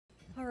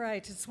All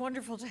right, it's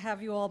wonderful to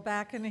have you all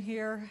back in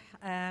here,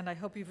 and I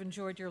hope you've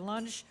enjoyed your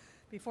lunch.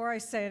 Before I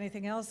say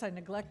anything else, I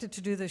neglected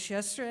to do this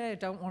yesterday. I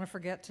don't want to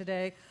forget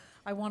today.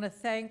 I want to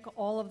thank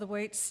all of the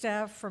wait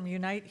staff from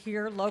Unite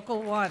Here,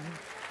 Local 1.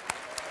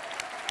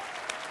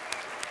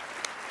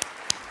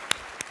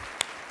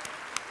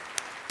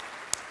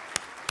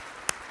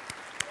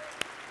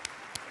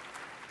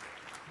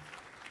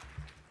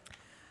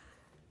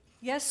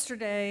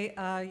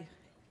 Yesterday,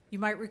 you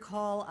might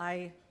recall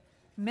I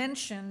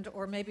mentioned,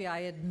 or maybe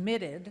I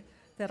admitted,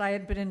 that I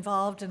had been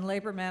involved in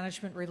labor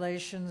management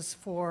relations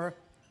for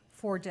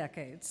 4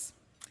 decades.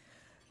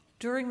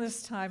 During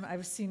this time,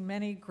 I've seen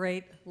many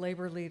great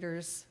labor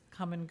leaders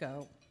come and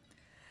go.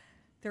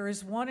 There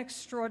is one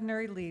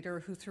extraordinary leader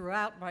who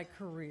throughout my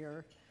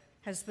career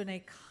has been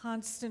a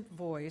constant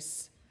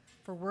voice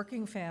for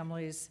working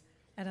families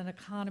and an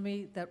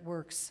economy that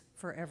works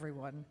for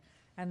everyone,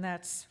 and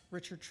that's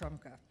Richard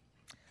Trumka.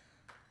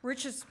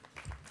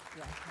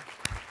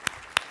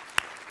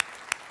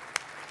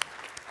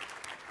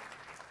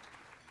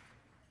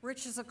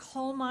 Rich is a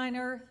coal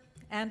miner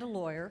and a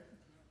lawyer.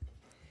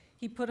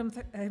 He put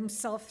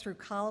himself through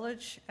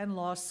college and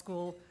law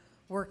school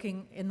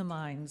working in the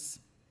mines.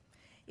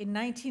 In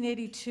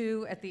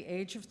 1982, at the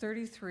age of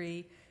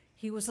 33,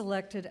 he was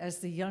elected as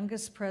the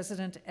youngest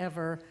president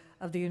ever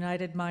of the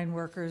United Mine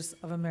Workers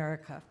of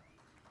America.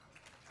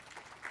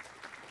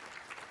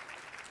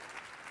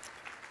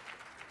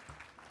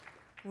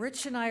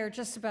 Rich and I are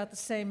just about the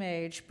same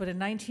age, but in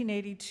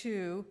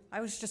 1982,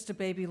 I was just a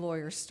baby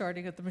lawyer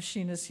starting at the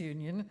Machinists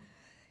Union.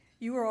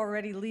 You were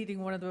already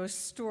leading one of the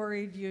most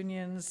storied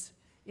unions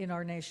in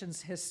our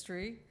nation's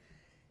history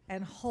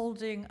and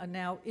holding a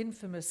now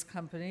infamous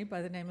company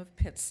by the name of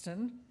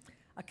Pittston,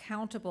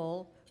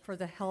 accountable for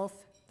the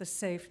health, the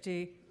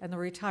safety, and the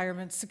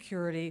retirement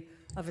security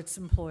of its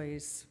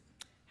employees.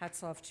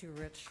 Hats off to you,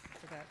 Rich,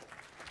 for that.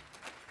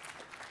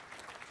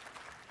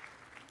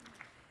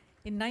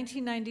 In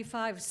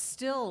 1995,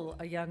 still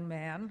a young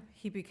man,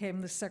 he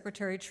became the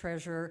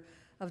Secretary-Treasurer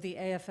of the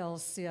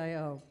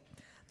AFL-CIO,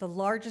 the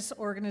largest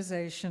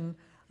organization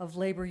of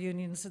labor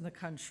unions in the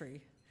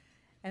country.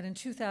 And in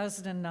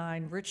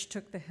 2009, Rich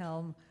took the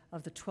helm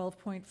of the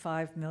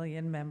 12.5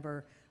 million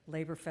member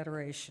Labor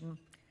Federation.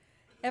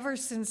 Ever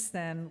since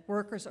then,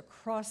 workers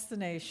across the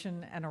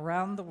nation and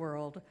around the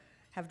world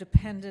have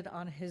depended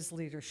on his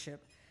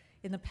leadership.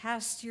 In the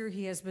past year,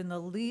 he has been the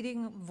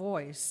leading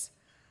voice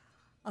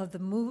of the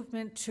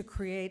movement to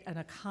create an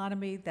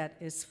economy that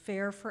is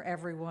fair for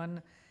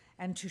everyone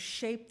and to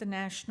shape the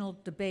national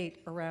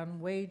debate around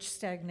wage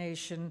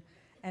stagnation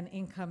and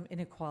income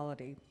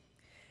inequality.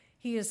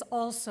 He is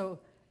also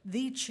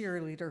the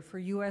cheerleader for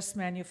U.S.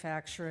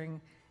 manufacturing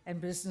and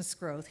business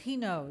growth. He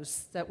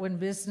knows that when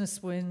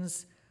business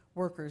wins,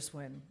 workers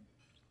win.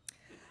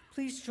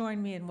 Please join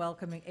me in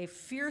welcoming a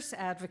fierce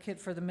advocate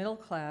for the middle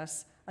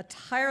class, a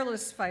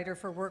tireless fighter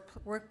for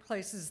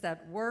workplaces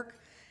that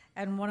work,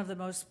 and one of the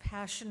most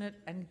passionate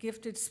and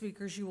gifted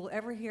speakers you will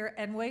ever hear.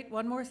 And wait,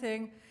 one more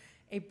thing,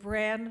 a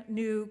brand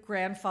new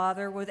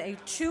grandfather with a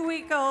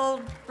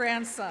 2-week-old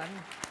grandson.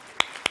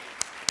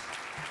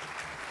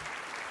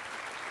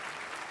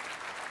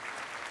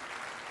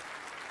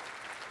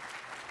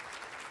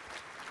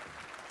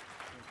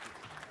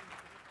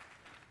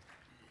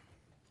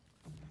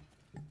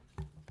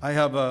 I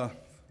have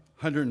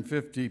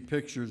 150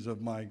 pictures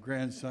of my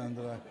grandson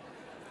that I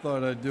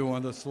thought I'd do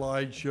on the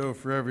slideshow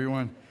for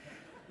everyone.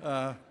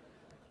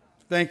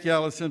 Thank you,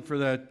 Allison, for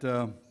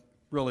that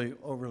really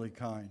overly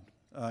kind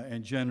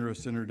and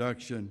generous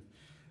introduction.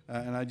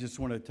 And I just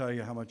want to tell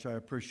you how much I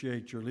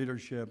appreciate your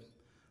leadership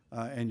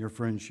and your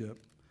friendship.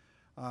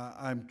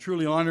 I'm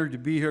truly honored to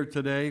be here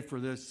today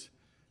for this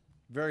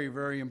very,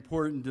 very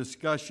important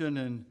discussion,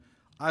 and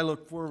I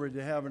look forward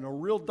to having a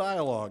real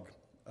dialogue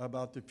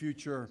about the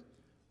future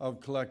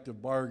of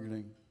collective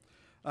bargaining.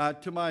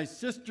 To my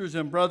sisters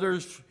and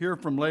brothers here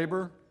from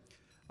Labor,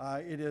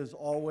 it is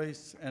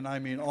always, and I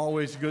mean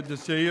always, good to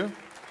see you.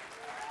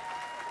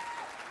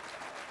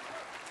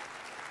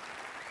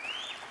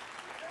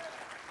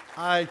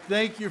 I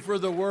thank you for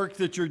the work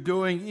that you're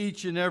doing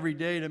each and every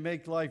day to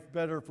make life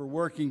better for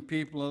working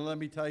people. And let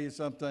me tell you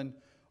something,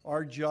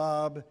 our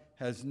job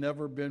has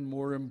never been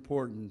more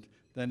important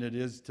than it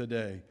is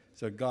today.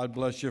 So God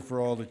bless you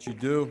for all that you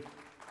do.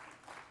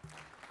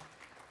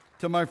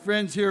 To my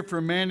friends here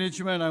from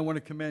management, I want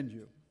to commend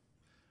you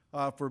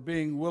for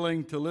being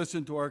willing to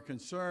listen to our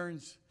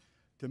concerns,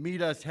 to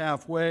meet us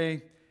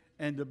halfway,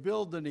 and to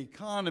build an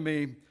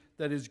economy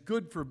that is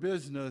good for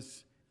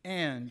business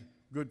and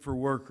good for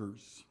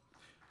workers.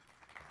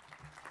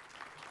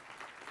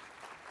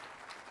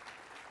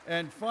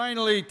 And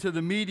finally, to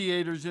the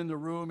mediators in the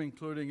room,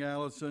 including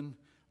Allison,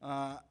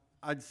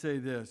 I'd say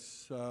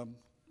this,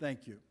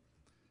 thank you.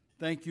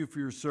 Thank you for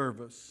your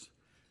service.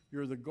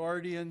 You're the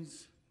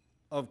guardians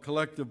of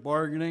collective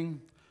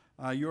bargaining.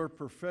 Your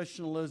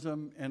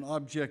professionalism and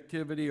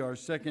objectivity are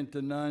second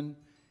to none,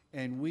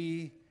 and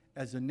we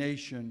as a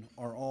nation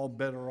are all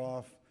better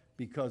off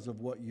because of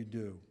what you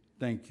do.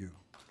 Thank you.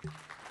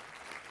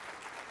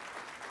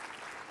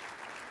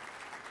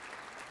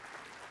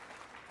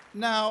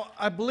 Now,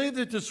 I believe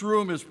that this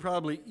room is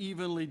probably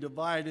evenly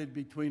divided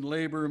between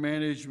labor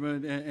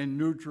management and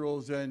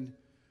neutrals, and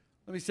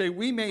let me say,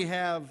 we may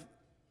have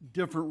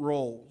different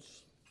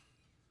roles,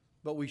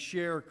 but we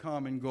share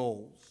common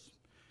goals.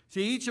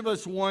 See, each of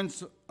us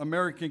wants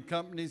American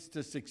companies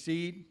to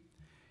succeed.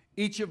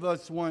 Each of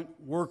us want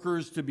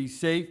workers to be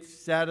safe,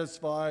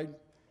 satisfied,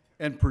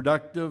 and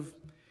productive.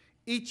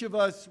 Each of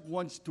us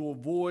wants to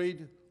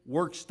avoid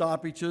work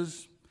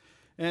stoppages,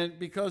 and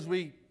because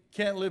we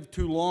can't live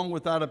too long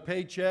without a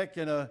paycheck,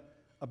 and a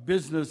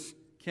business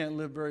can't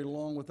live very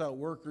long without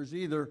workers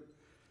either.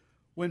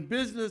 When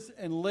business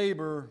and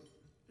labor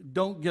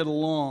don't get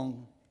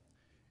along,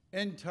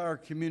 entire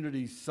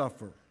communities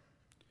suffer.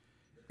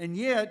 And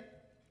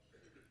yet,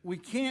 we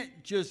can't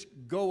just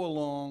go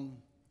along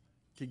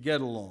to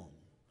get along.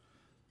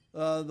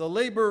 The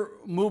labor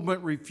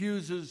movement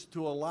refuses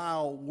to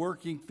allow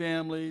working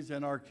families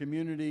and our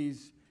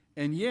communities,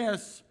 and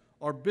yes,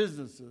 our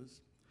businesses,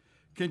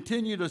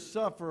 continue to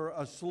suffer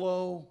a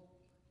slow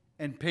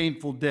and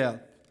painful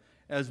death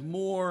as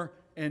more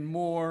and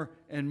more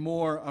and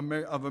more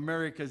of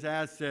America's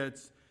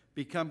assets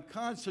become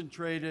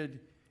concentrated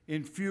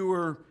in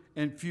fewer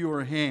and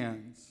fewer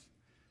hands.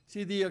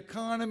 See, the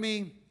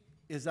economy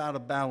is out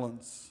of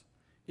balance.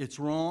 It's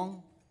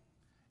wrong,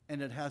 and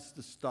it has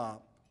to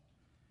stop.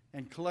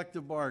 And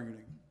collective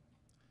bargaining.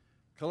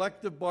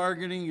 Collective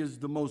bargaining is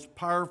the most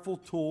powerful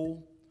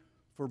tool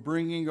for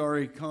bringing our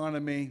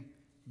economy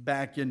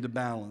back into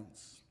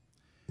balance.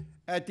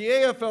 At the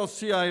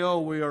AFL-CIO,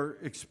 we are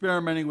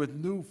experimenting with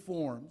new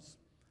forms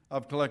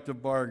of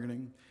collective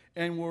bargaining,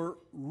 and we're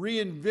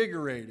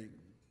reinvigorating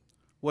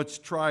what's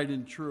tried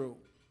and true.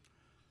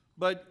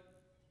 But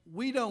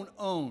we don't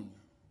own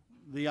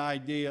the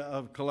idea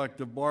of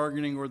collective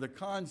bargaining or the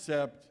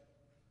concept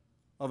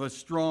of a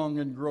strong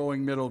and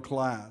growing middle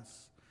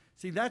class.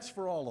 See, that's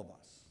for all of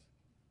us.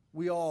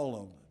 We all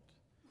own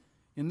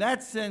it. In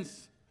that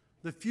sense,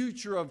 the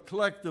future of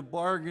collective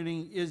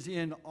bargaining is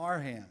in our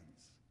hands,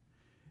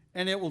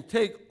 and it will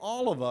take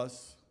all of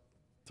us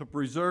to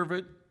preserve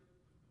it,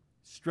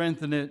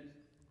 strengthen it,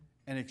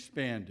 and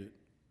expand it.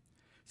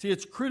 See,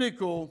 it's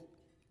critical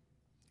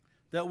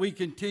that we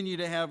continue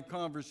to have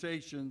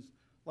conversations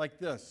like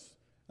this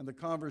and the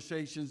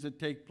conversations that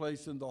take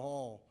place in the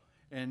hall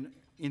and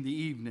in the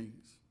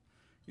evenings.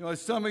 You know, as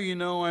some of you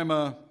know, I'm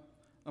a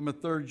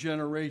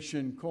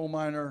third-generation coal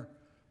miner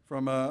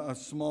from a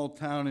small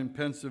town in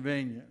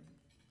Pennsylvania.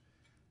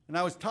 And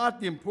I was taught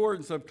the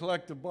importance of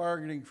collective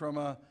bargaining from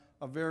a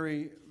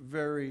very,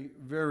 very,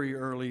 very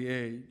early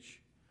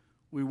age.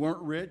 We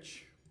weren't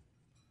rich,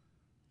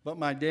 but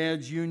my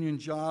dad's union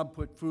job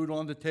put food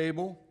on the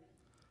table,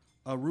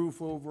 a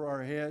roof over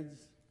our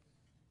heads,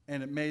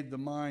 and it made the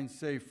mine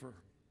safer.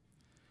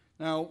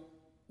 Now,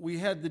 we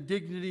had the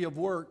dignity of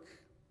work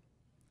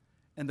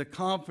and the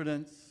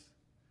confidence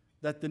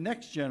that the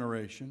next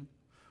generation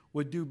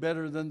would do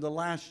better than the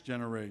last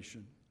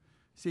generation.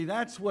 See,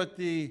 that's what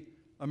the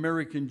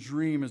American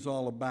dream is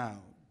all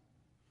about.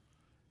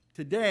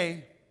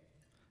 Today,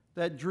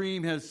 that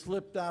dream has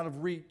slipped out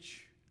of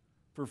reach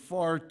for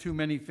far too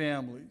many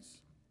families.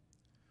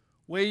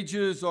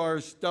 Wages are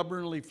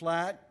stubbornly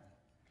flat.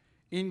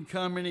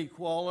 Income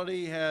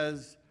inequality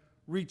has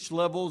reached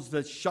levels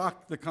that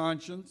shock the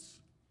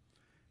conscience.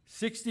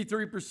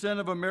 63%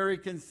 of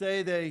Americans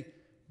say they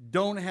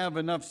don't have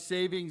enough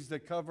savings to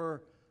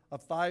cover a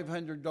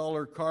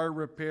 $500 car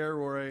repair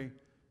or a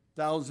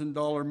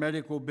 $1,000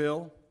 medical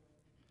bill.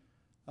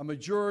 A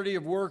majority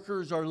of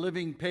workers are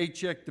living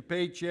paycheck to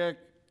paycheck,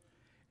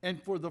 and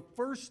for the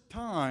first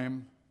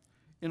time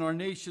in our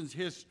nation's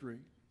history,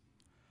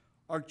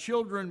 our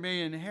children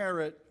may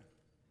inherit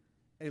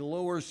a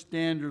lower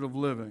standard of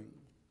living.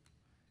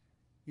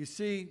 You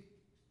see,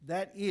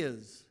 that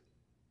is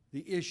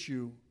the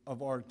issue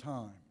of our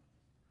time.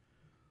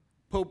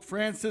 Pope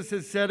Francis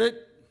has said it,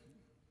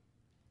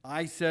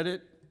 I said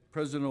it,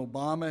 President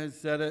Obama has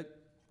said it,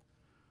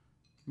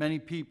 many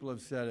people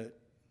have said it.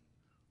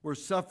 We're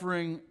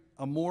suffering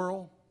a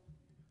moral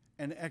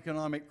and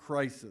economic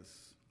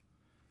crisis.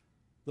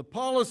 The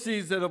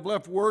policies that have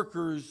left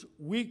workers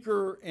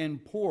weaker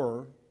and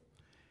poorer,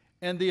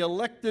 and the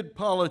elected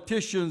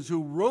politicians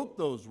who wrote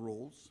those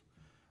rules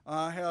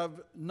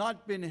have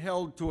not been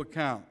held to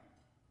account.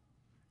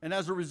 And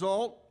as a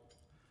result,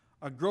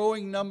 a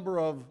growing number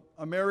of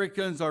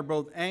Americans are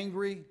both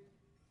angry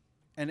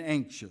and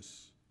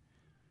anxious.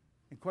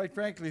 And quite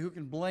frankly, who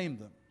can blame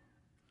them?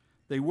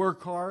 They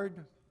work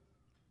hard,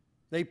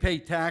 they pay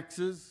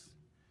taxes,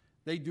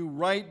 they do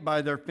right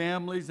by their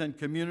families and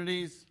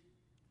communities,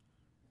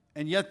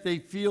 and yet they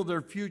feel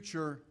their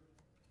future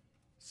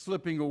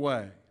slipping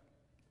away.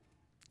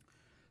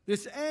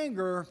 This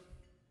anger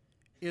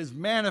is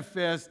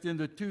manifest in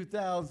the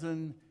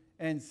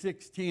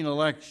 2016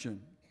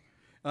 election,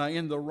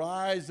 in the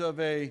rise of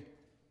a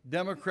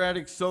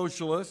democratic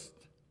socialist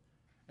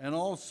and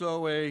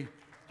also a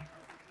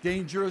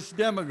dangerous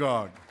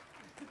demagogue.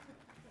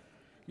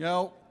 You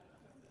know,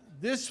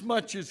 this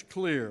much is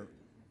clear.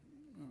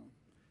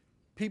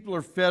 People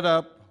are fed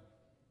up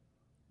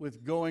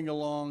with going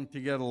along to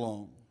get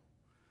along.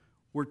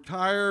 We're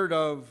tired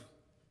of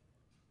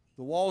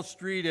the Wall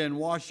Street and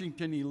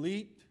Washington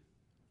elite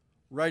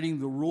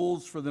writing the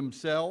rules for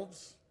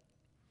themselves,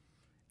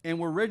 and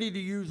we're ready to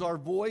use our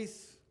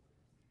voice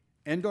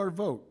and our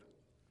vote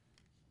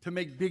to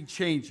make big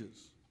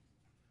changes,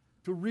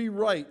 to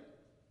rewrite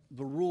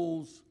the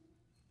rules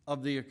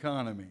of the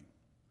economy.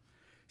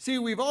 See,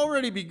 we've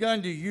already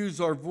begun to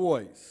use our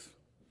voice.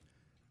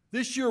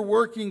 This year,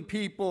 working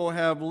people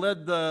have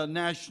led the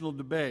national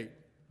debate.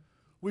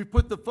 We've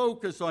put the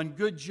focus on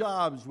good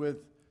jobs with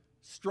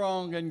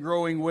strong and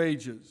growing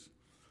wages.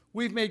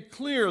 We've made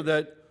clear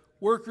that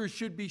workers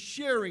should be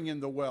sharing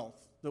in the wealth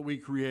that we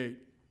create.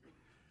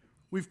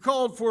 We've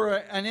called for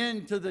an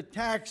end to the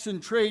tax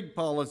and trade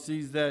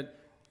policies that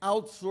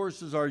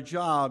outsources our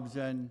jobs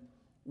and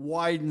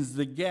widens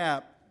the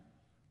gap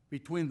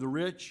between the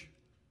rich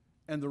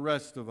and the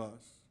rest of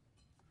us.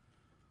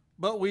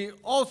 But we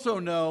also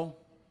know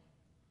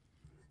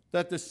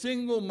that the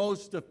single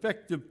most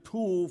effective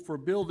tool for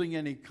building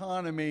an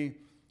economy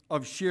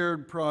of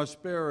shared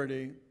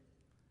prosperity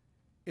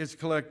is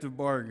collective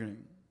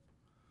bargaining.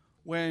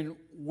 When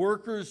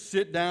workers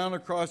sit down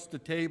across the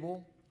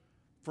table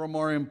from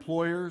our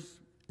employers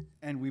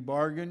and we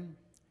bargain,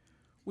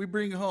 we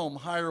bring home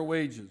higher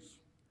wages,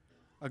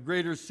 a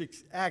greater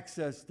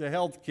access to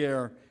health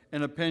care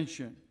and a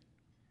pension,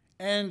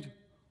 and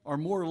are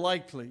more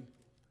likely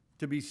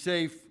to be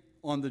safe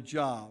on the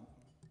job.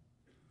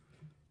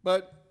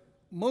 But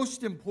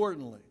most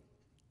importantly,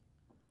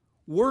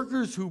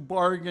 workers who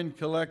bargain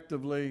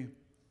collectively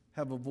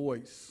have a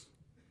voice,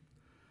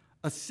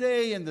 a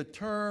say in the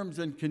terms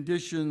and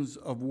conditions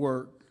of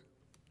work.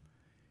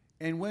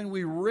 And when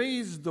we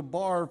raise the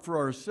bar for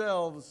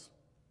ourselves,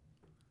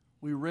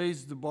 we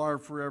raise the bar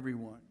for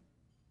everyone.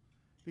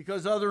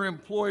 Because other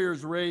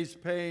employers raise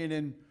pay and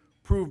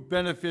improve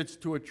benefits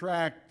to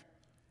attract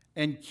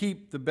and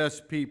keep the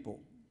best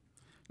people.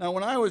 Now,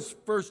 when I was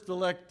first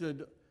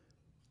elected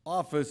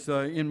office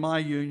in my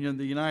union,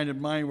 the United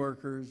Mine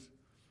Workers,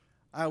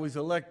 I was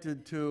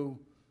elected to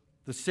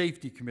the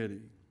Safety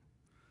Committee.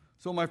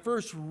 So my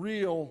first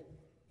real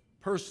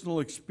personal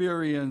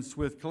experience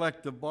with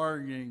collective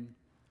bargaining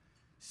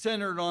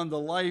centered on the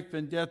life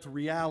and death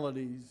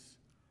realities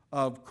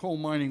of coal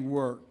mining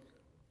work.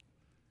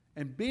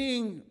 And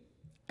being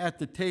at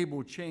the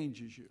table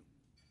changes you.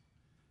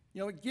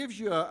 You know, it gives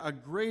you a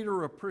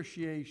greater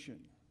appreciation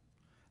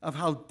of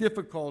how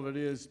difficult it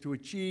is to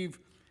achieve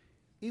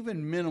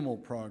even minimal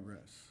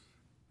progress.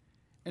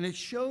 And it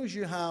shows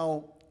you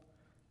how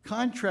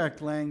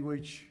contract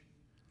language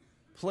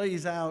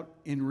plays out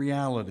in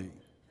reality.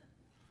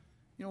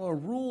 You know, a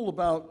rule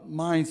about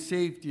mine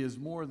safety is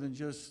more than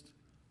just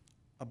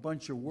a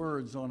bunch of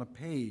words on a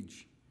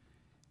page.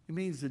 It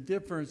means the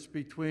difference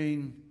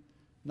between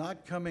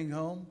not coming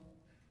home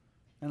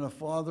and a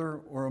father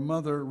or a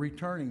mother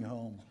returning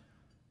home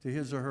to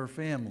his or her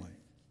family.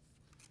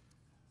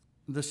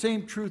 The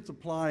same truth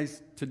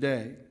applies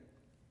today.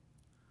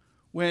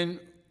 When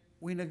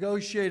we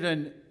negotiate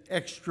an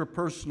extra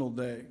personal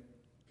day,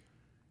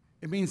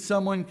 it means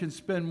someone can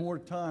spend more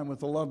time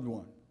with a loved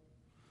one.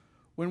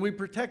 When we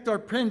protect our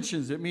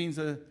pensions, it means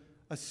a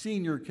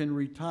senior can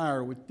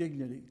retire with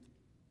dignity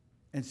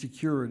and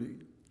security.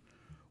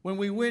 When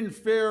we win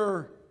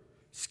fair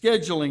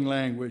scheduling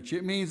language,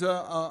 it means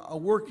a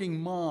working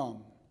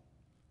mom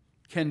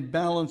can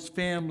balance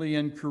family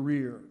and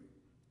career.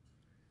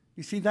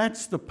 You see,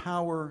 that's the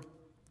power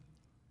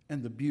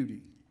and the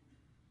beauty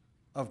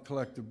of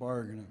collective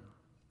bargaining.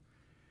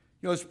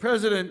 You know, as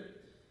president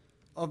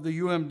of the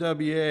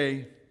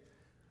UMWA,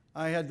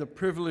 I had the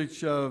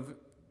privilege of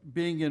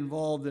being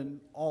involved in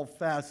all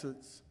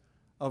facets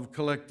of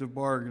collective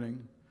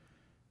bargaining.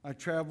 I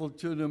traveled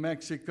to New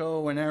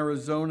Mexico and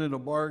Arizona to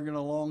bargain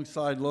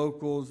alongside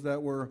locals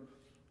that were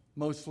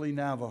mostly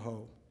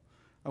Navajo.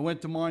 I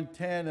went to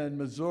Montana and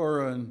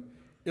Missouri and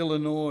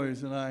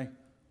Illinois, and I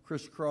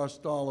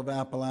crisscrossed all of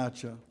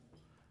Appalachia.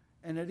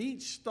 And at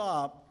each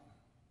stop,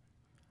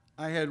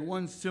 I had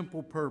one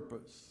simple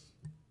purpose,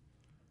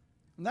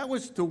 and that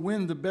was to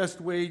win the best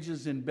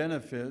wages and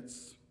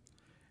benefits,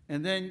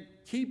 and then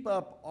keep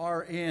up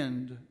our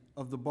end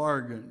of the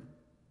bargain,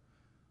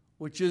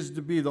 which is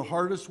to be the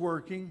hardest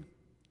working,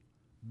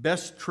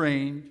 best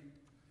trained,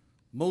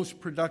 most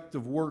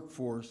productive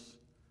workforce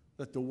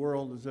that the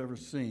world has ever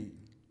seen.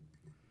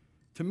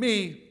 To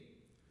me,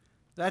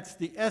 that's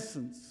the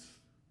essence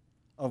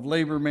of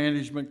labor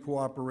management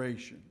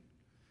cooperation,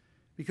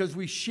 because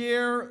we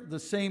share the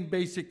same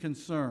basic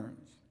concerns.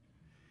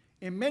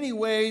 In many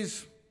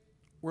ways,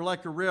 we're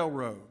like a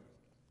railroad.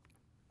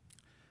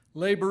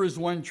 Labor is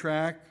one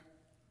track,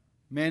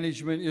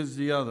 management is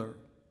the other,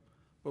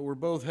 but we're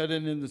both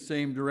headed in the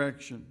same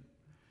direction.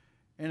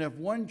 And if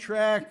one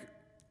track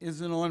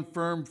isn't on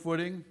firm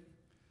footing,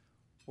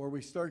 or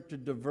we start to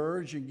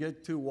diverge and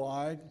get too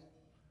wide,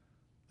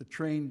 the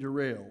train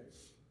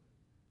derails,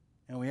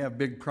 and we have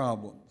big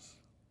problems.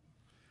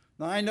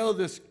 Now, I know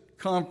this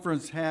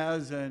conference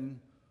has and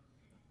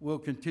will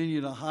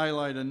continue to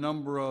highlight a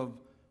number of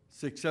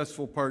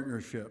successful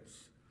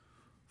partnerships.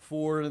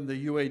 Ford and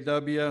the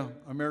UAW,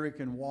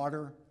 American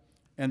Water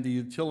and the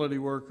utility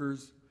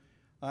workers,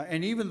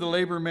 and even the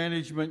Labor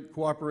Management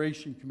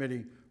Cooperation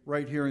Committee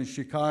right here in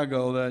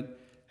Chicago that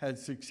had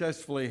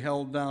successfully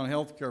held down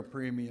healthcare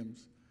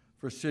premiums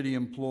for city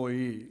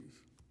employees.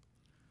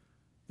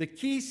 The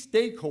key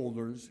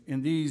stakeholders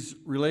in these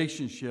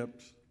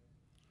relationships,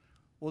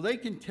 well, they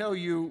can tell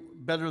you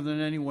better than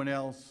anyone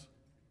else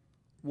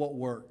what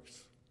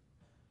works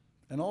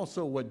and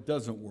also what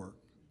doesn't work.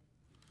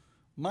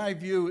 My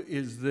view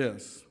is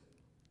this: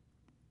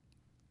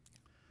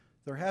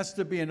 there has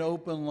to be an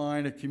open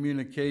line of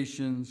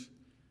communications,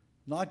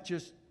 not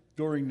just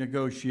during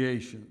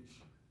negotiations.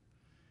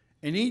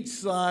 And each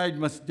side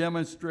must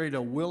demonstrate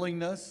a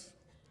willingness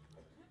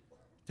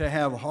to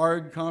have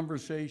hard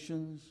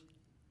conversations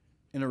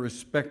in a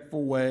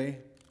respectful way,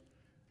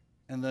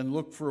 and then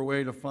look for a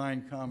way to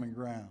find common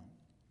ground.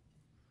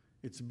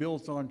 It's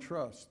built on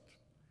trust.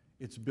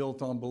 It's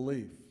built on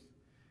belief.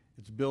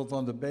 It's built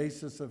on the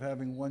basis of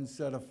having one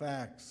set of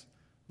facts,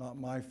 not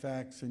my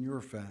facts and your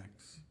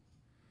facts.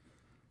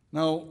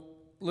 Now,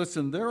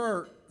 listen, there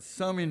are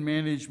some in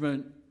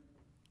management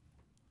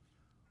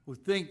who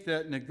think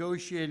that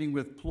negotiating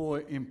with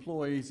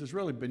employees is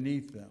really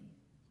beneath them.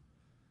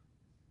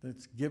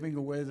 That's giving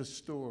away the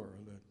store,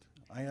 that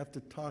I have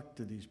to talk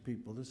to these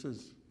people. This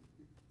is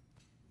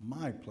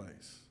my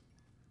place.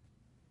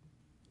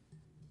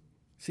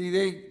 See,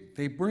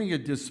 they bring a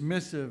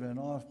dismissive and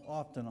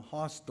often a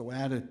hostile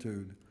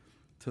attitude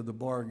to the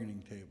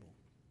bargaining table.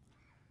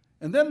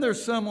 And then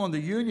there's some on the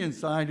union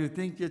side who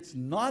think it's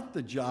not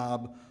the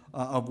job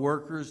of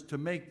workers to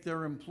make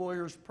their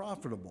employers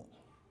profitable,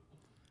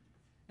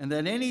 and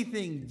that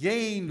anything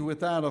gained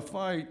without a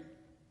fight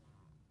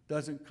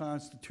doesn't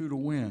constitute a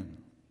win.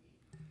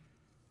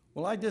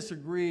 Well, I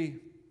disagree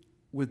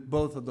with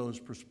both of those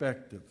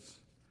perspectives.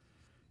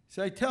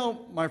 See, I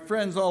tell my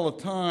friends all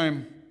the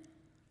time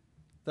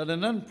that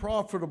an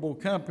unprofitable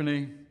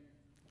company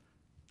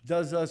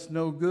does us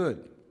no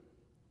good.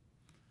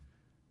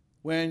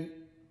 When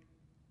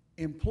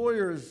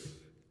employers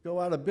go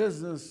out of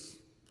business,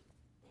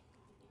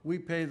 we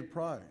pay the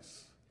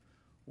price.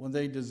 When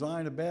they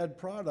design a bad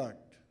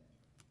product,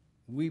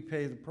 we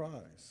pay the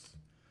price.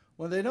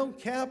 When they don't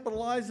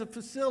capitalize a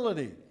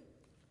facility,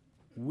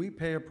 we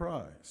pay a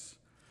price.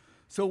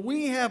 So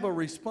we have a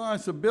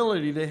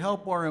responsibility to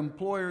help our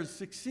employers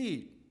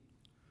succeed.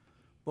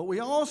 But we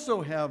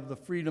also have the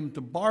freedom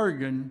to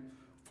bargain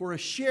for a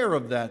share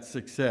of that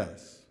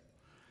success.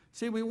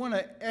 See, we want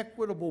an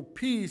equitable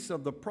piece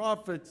of the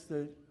profits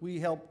that we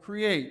help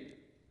create.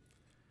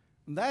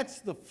 And that's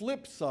the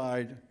flip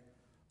side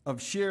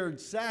of shared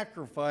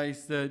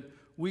sacrifice that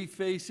we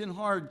face in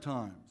hard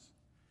times.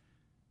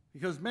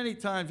 Because many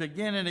times,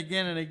 again and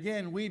again and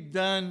again, we've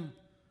done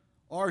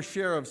our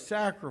share of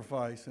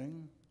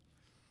sacrificing.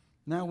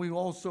 Now we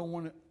also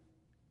want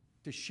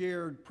to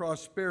share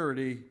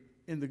prosperity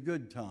in the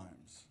good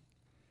times.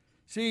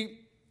 See,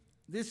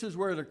 this is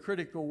where the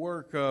critical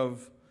work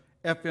of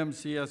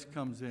FMCS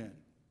comes in,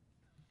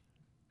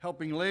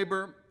 helping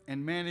labor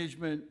and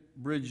management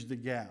bridge the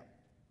gap.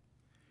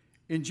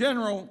 In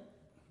general,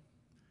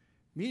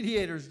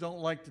 mediators don't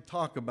like to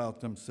talk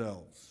about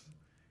themselves.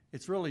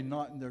 It's really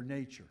not in their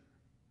nature.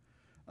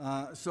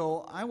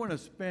 So I want to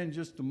spend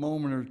just a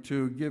moment or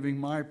two giving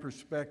my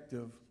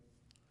perspective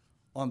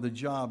on the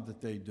job that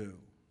they do.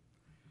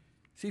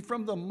 See,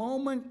 from the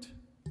moment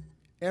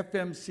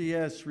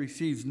FMCS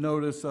receives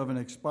notice of an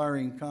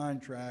expiring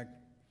contract,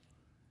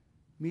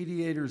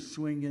 mediators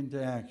swing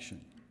into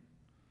action.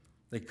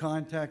 They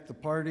contact the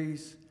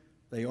parties,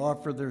 they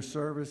offer their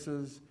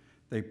services,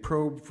 they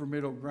probe for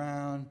middle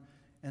ground,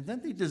 and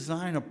then they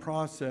design a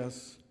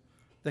process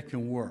that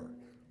can work.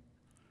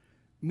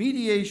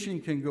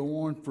 Mediation can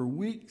go on for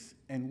weeks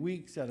and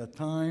weeks at a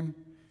time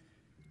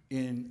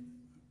in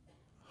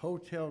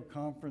hotel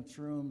conference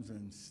rooms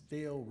and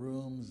stale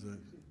rooms that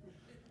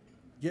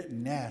get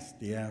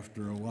nasty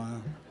after a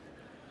while.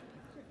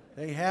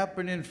 They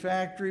happen in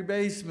factory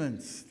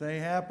basements. They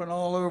happen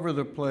all over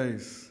the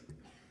place.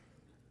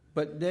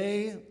 But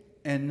day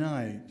and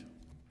night,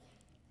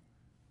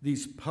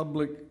 these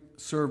public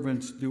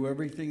servants do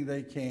everything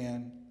they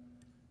can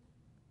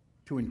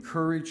to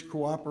encourage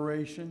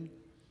cooperation,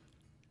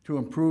 to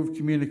improve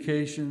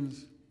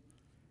communications,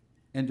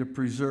 and to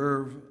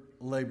preserve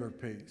labor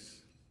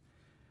peace.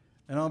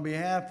 And on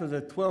behalf of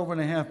the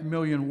 12.5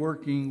 million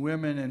working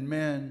women and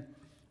men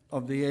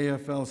of the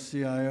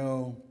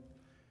AFL-CIO,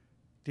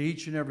 to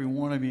each and every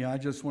one of you, I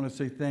just want to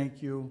say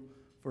thank you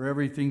for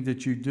everything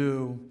that you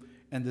do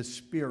and the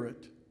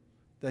spirit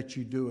that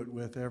you do it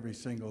with every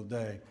single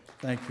day.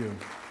 Thank you.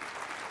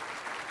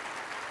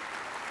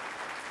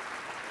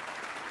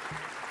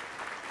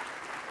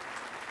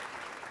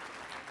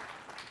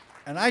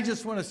 And I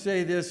just want to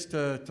say this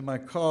to my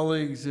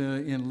colleagues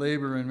in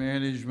labor and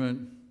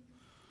management.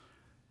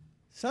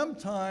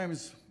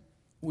 Sometimes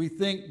we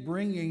think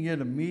bringing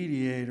in a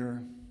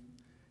mediator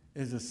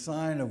is a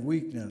sign of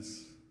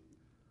weakness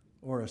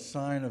or a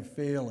sign of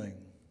failing.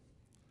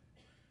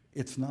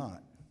 It's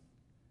not.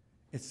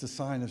 It's a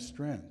sign of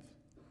strength.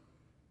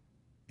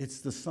 It's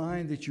the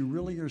sign that you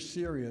really are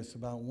serious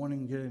about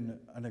wanting to get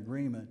an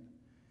agreement,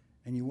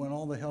 and you want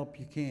all the help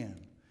you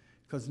can,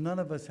 because none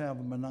of us have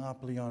a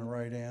monopoly on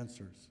right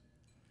answers.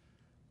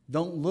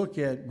 Don't look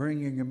at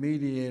bringing a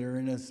mediator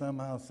in as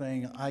somehow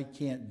saying, I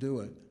can't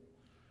do it.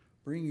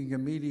 Bringing a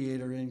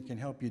mediator in can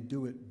help you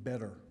do it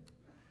better,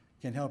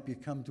 can help you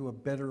come to a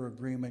better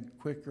agreement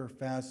quicker,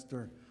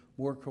 faster,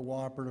 more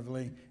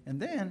cooperatively, and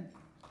then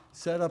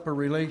set up a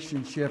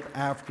relationship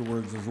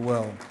afterwards as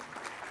well.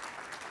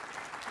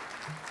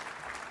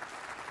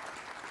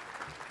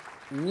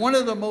 One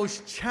of the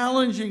most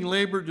challenging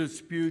labor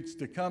disputes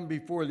to come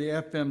before the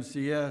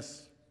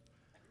FMCS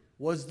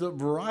was the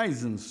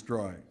Verizon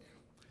strike.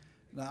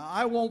 Now,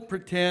 I won't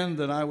pretend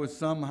that I was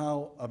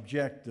somehow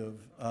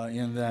objective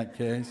in that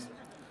case,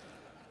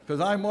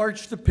 because I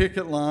marched the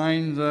picket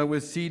lines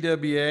with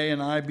CWA and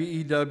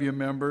IBEW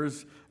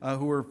members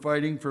who were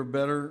fighting for a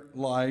better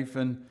life,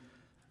 and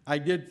I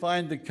did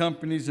find the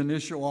company's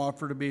initial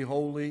offer to be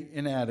wholly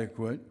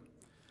inadequate.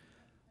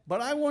 But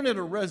I wanted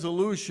a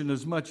resolution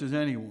as much as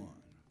anyone.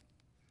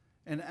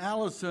 And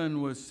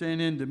Allison was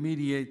sent in to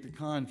mediate the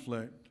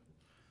conflict,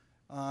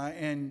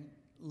 and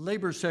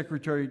Labor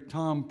Secretary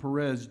Tom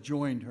Perez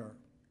joined her,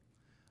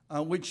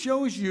 which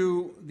shows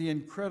you the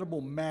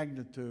incredible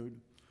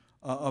magnitude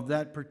of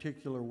that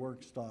particular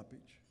work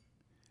stoppage.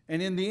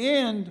 And in the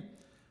end,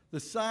 the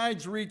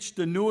sides reached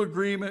a new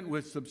agreement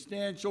with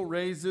substantial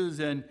raises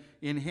and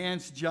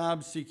enhanced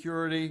job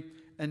security.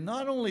 And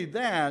not only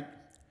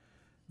that,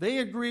 they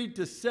agreed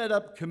to set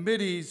up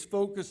committees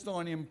focused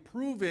on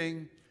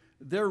improving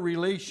their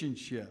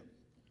relationship.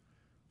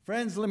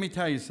 Friends, let me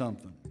tell you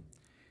something.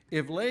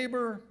 If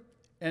labor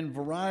and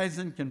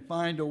Verizon can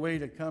find a way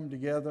to come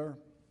together,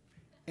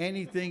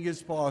 anything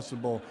is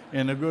possible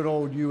in the good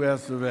old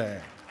US of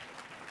A.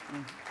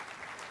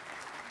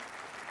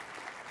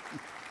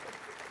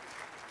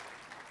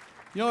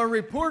 You know, a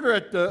reporter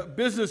at the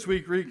Business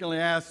Week recently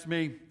asked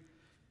me,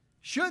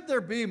 should there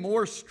be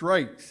more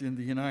strikes in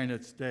the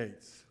United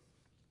States?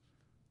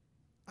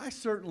 I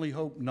certainly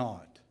hope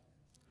not.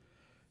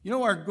 You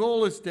know, our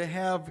goal is to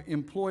have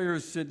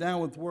employers sit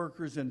down with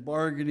workers and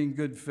bargain in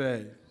good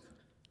faith.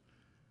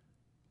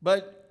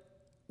 But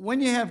when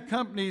you have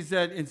companies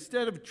that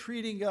instead of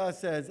treating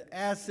us as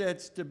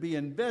assets to be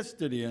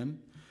invested in,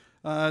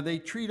 they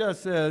treat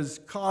us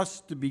as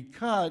costs to be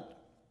cut,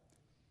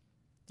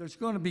 there's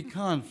going to be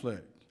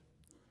conflict.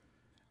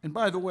 And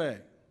by the way,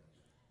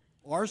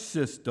 our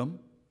system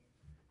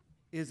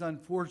is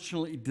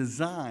unfortunately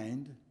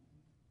designed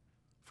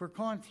for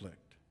conflict.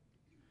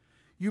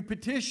 You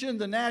petition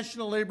the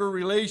National Labor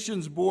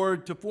Relations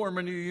Board to form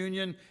a new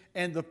union,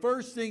 and the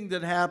first thing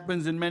that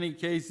happens in many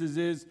cases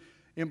is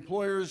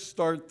employers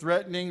start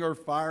threatening or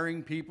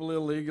firing people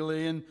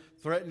illegally and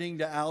threatening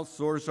to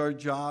outsource our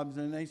jobs,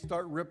 and they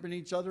start ripping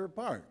each other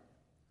apart.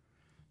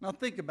 Now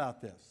think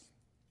about this.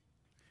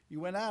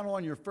 You went out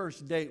on your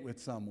first date with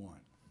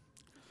someone.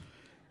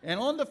 And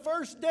on the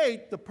first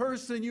date, the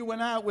person you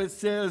went out with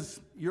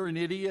says, you're an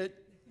idiot,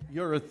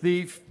 you're a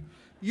thief,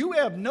 you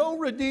have no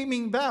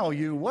redeeming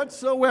value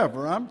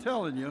whatsoever, I'm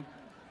telling you.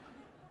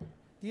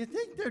 Do you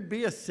think there'd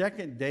be a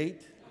second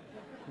date?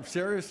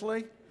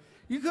 Seriously?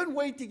 You couldn't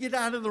wait to get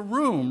out of the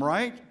room,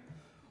 right?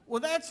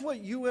 Well, that's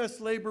what U.S.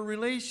 labor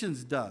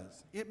relations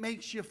does. It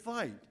makes you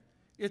fight.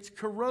 It's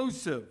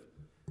corrosive,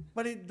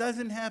 but it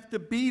doesn't have to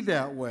be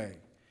that way.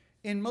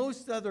 In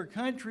most other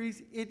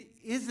countries, it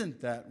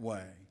isn't that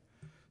way.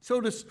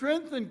 So to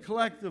strengthen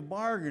collective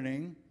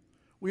bargaining,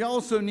 we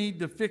also need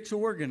to fix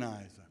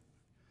organizing.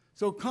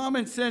 So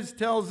common sense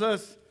tells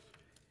us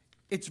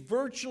it's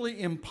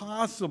virtually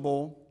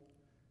impossible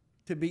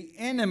to be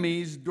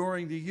enemies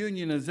during the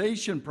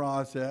unionization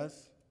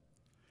process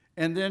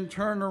and then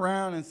turn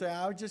around and say,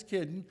 I was just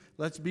kidding,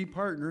 let's be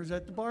partners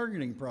at the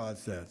bargaining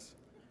process.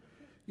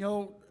 You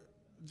know,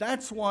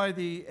 that's why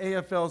the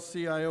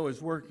AFL-CIO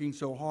is working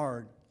so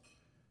hard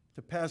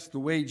to pass the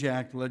Wage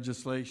Act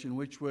legislation,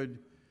 which would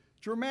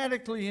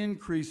dramatically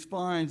increase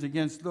fines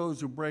against those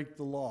who break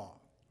the law.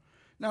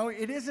 Now,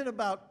 it isn't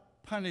about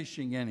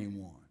punishing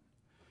anyone.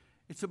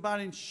 It's about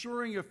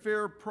ensuring a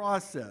fair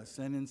process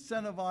and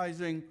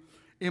incentivizing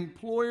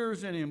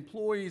employers and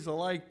employees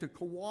alike to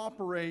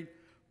cooperate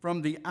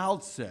from the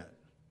outset.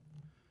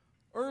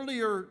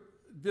 Earlier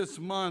this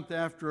month,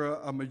 after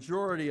a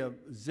majority of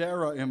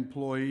Zara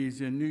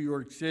employees in New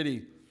York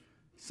City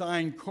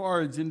signed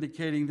cards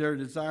indicating their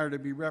desire to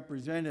be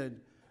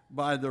represented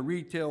by the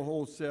Retail,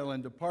 Wholesale,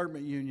 and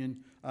Department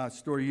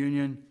Store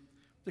Union,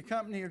 the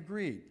company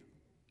agreed.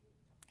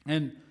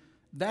 And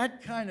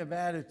that kind of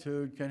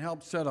attitude can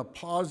help set a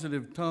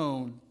positive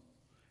tone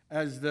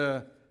as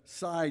the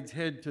sides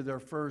head to their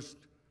first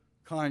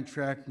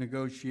contract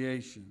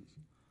negotiations.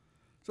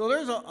 So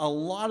there's a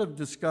lot of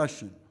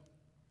discussion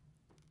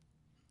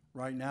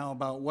right now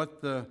about what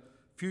the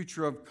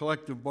future of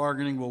collective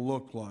bargaining will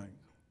look like.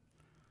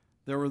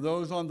 There are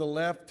those on the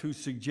left who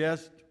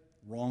suggest,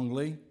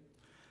 wrongly,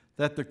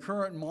 that the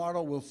current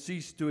model will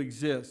cease to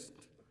exist.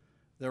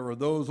 There are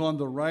those on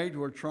the right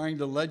who are trying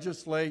to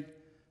legislate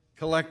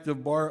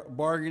collective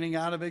bargaining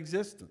out of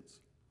existence.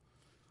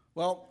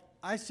 Well,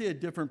 I see a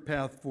different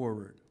path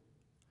forward.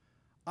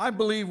 I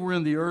believe we're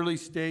in the early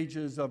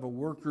stages of a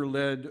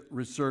worker-led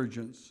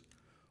resurgence,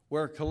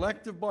 where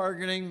collective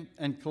bargaining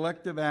and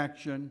collective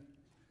action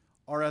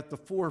are at the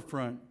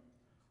forefront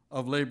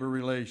of labor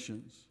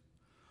relations.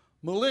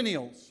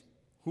 Millennials,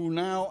 who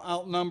now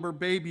outnumber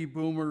baby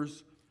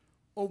boomers,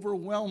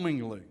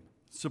 overwhelmingly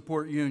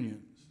support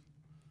unions.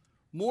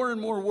 More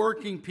and more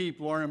working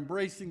people are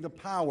embracing the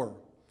power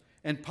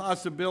and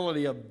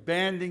possibility of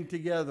banding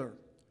together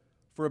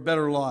for a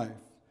better life.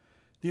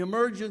 The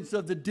emergence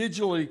of the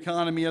digital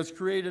economy has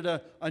created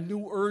a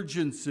new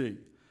urgency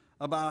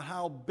about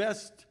how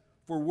best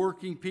for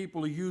working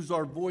people to use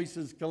our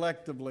voices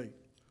collectively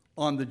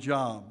on the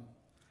job.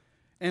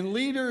 And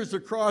leaders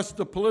across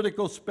the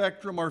political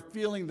spectrum are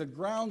feeling the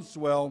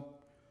groundswell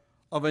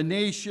of a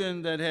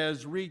nation that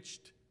has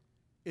reached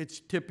its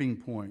tipping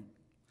point.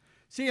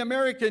 See,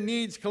 America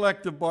needs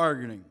collective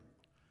bargaining.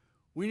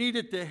 We need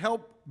it to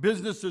help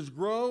businesses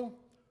grow,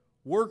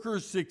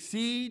 workers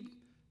succeed,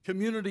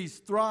 communities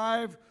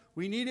thrive.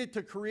 We need it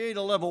to create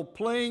a level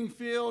playing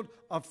field,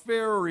 a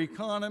fairer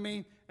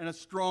economy, and a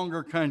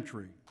stronger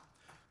country.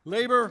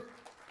 Labor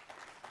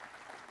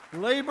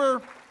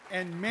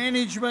and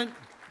management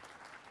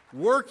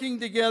working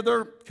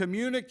together,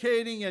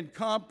 communicating and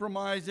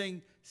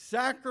compromising,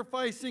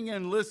 sacrificing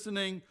and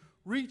listening,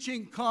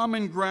 reaching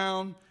common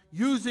ground,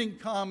 using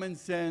common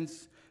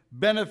sense,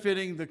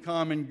 benefiting the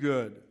common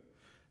good.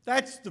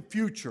 That's the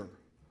future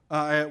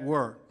at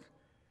work.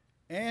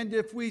 And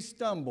if we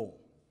stumble,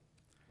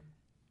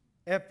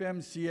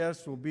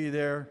 FMCS will be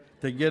there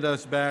to get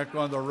us back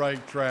on the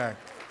right track.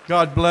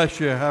 God bless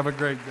you. Have a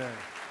great day.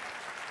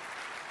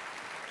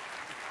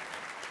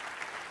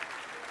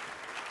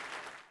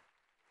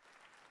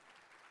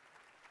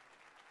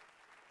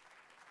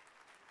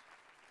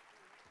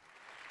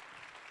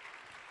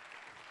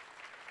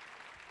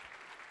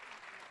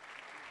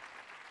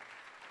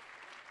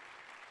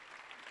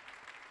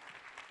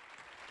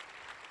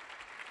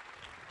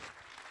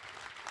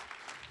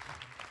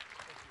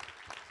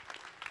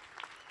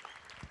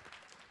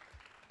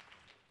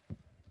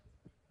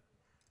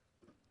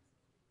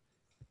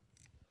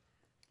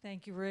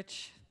 Thank you,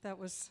 Rich. That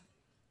was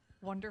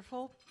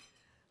wonderful.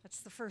 That's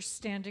the first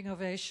standing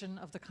ovation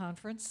of the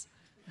conference.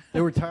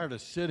 They were tired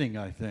of sitting,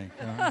 I think.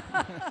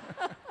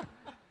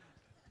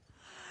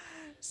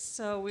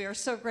 So we are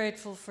so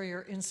grateful for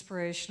your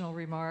inspirational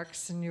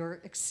remarks and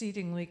your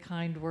exceedingly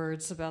kind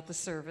words about the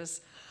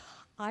service.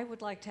 I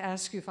would like to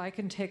ask you if I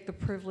can take the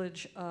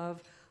privilege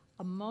of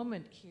a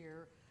moment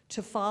here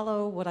to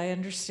follow what I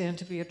understand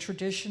to be a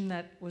tradition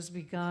that was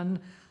begun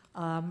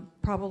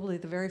probably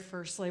the very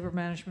first labor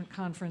management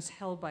conference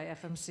held by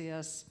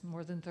FMCS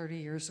more than 30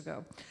 years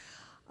ago.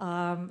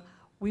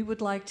 We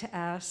would like to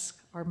ask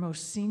our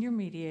most senior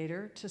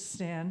mediator to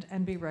stand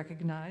and be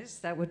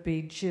recognized. That would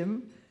be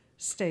Jim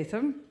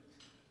Statham.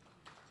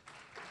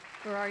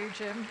 Where are you,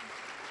 Jim?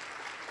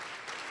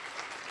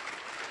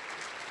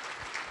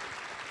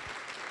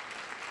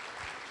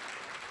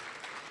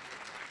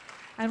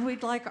 And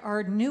we'd like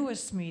our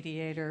newest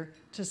mediator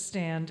to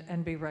stand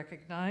and be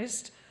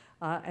recognized.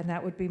 And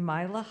that would be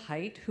Myla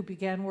Height, who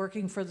began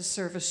working for the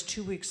service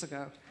 2 weeks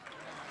ago.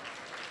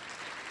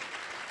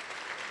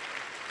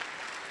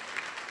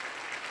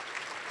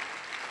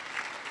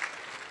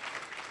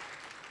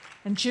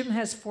 And Jim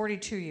has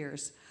 42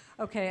 years.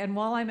 Okay, and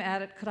while I'm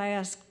at it, could I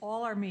ask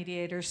all our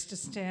mediators to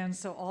stand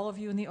so all of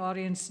you in the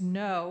audience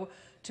know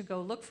to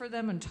go look for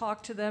them and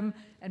talk to them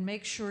and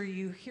make sure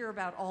you hear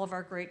about all of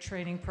our great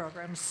training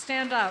programs.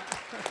 Stand up.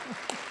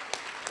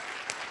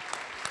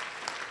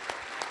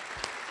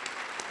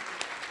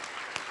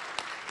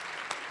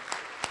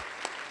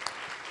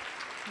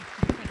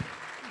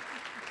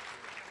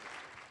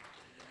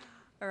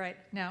 All right,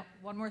 now,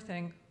 one more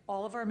thing.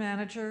 All of our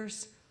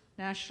managers,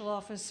 national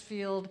office,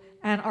 field,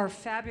 and our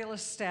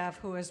fabulous staff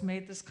who has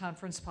made this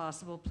conference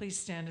possible, please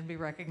stand and be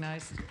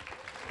recognized.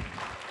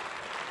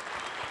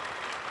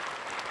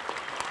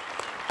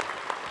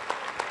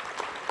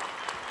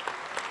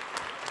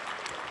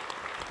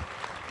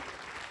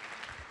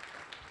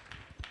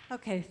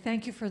 Okay,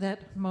 thank you for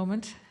that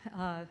moment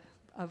of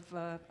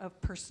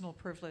personal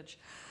privilege.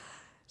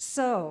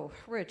 So,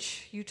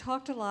 Rich, you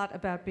talked a lot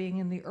about being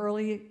in the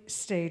early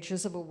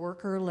stages of a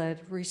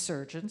worker-led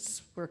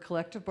resurgence where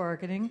collective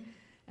bargaining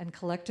and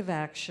collective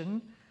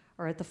action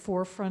are at the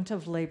forefront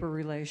of labor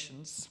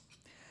relations.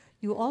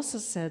 You also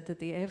said that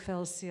the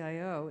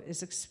AFL-CIO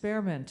is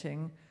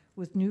experimenting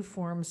with new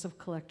forms of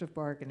collective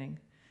bargaining.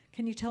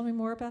 Can you tell me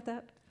more about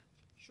that?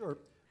 Sure.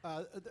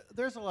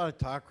 There's a lot of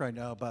talk right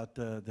now about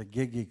the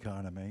gig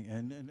economy,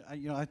 and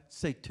you know, I'd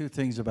say two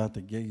things about the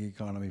gig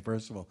economy.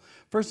 First of all,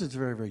 it's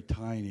very, very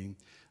tiny.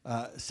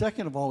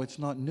 Second of all, it's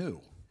not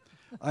new.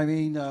 I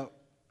mean,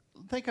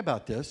 think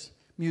about this: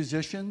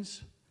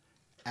 musicians,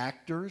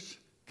 actors,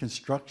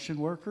 construction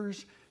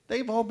workers.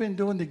 They've all been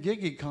doing the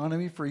gig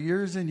economy for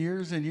years and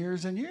years and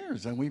years and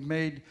years, and we've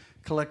made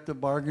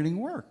collective bargaining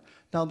work.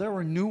 Now, there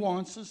were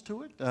nuances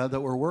to it that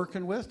we're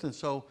working with, and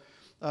so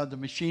the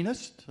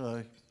machinist,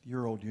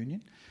 your old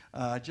union,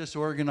 Just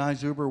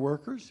organized Uber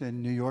workers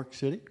in New York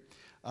City.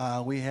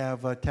 We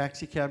have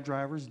taxi cab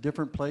drivers,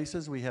 different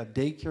places. We have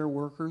daycare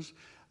workers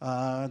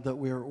that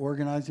we're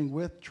organizing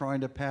with,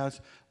 trying to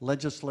pass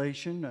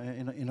legislation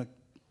in a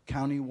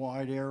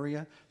county-wide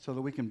area so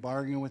that we can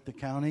bargain with the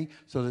county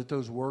so that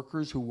those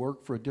workers who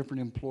work for a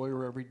different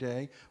employer every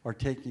day are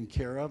taken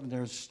care of, and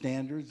there's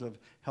standards of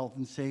health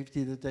and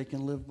safety that they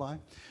can live by.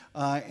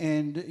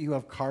 And you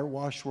have car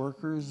wash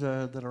workers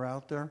that are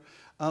out there.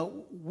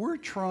 We're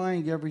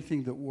trying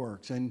everything that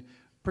works, and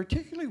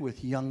particularly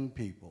with young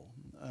people.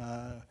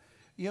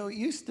 You know, it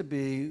used to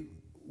be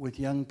with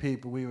young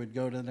people, we would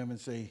go to them and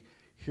say,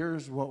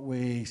 here's what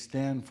we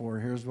stand for,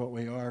 here's what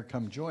we are,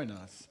 come join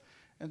us.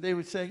 And they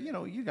would say, you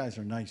know, you guys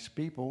are nice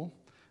people,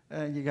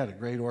 and you got a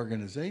great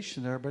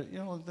organization there, but, you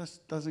know, this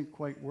doesn't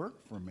quite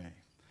work for me.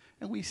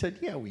 And we said,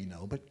 yeah, we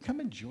know, but come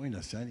and join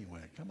us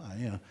anyway. Come on,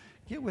 you know,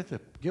 get with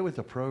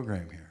the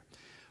program here.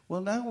 Well,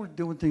 now we're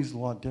doing things a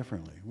lot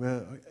differently.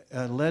 We're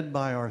led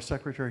by our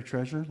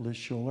Secretary-Treasurer, Liz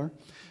Schuler.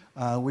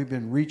 We've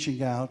been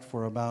reaching out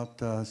for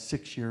about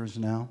 6 years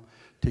now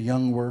to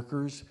young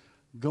workers,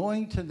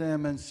 going to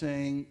them and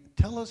saying,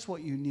 tell us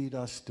what you need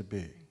us to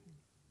be.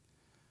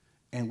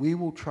 And we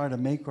will try to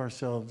make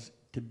ourselves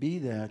to be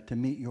that to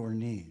meet your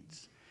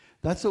needs.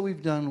 That's what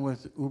we've done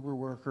with Uber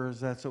workers.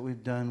 That's what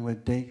we've done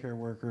with daycare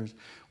workers.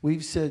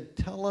 We've said,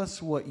 tell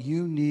us what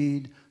you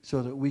need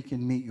so that we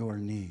can meet your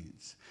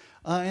needs.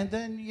 And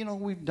then, you know,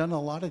 we've done a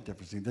lot of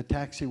different things. The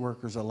Taxi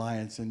Workers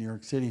Alliance in New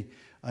York City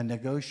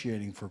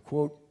negotiating for,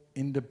 quote,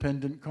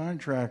 independent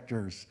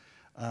contractors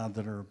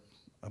that are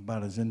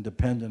about as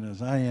independent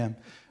as I am,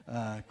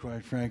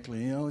 quite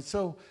frankly. You know,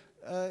 so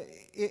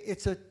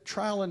it's a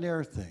trial and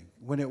error thing.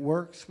 When it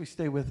works, we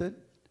stay with it.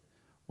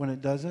 When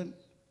it doesn't,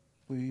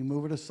 we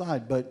move it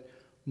aside. But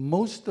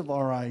most of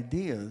our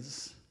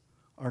ideas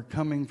are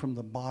coming from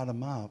the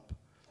bottom up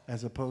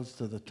as opposed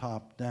to the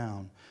top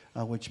down,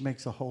 which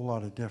makes a whole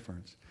lot of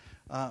difference.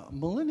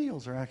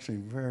 Millennials are actually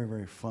very,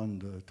 very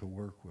fun to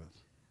work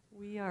with.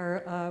 We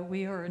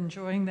are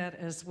enjoying that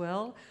as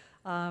well,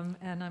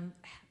 and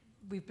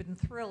we've been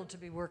thrilled to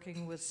be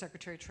working with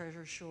Secretary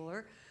Treasurer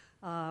Schuler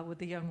with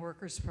the Young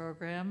Workers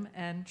Program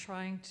and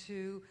trying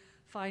to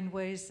find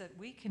ways that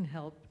we can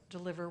help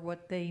deliver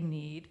what they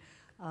need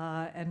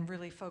and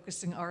really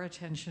focusing our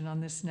attention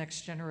on this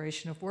next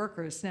generation of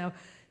workers. Now,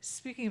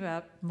 speaking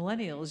about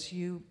millennials,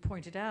 you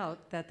pointed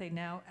out that they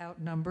now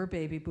outnumber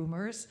baby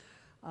boomers.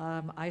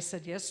 I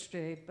said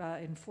yesterday,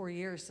 in 4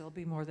 years, they'll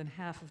be more than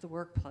half of the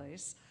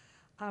workplace.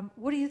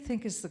 What do you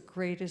think is the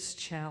greatest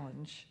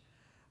challenge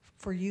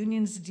for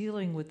unions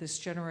dealing with this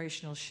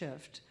generational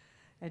shift?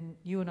 And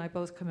you and I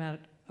both come out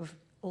of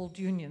old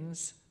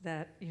unions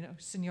that, you know,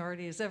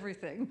 seniority is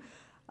everything.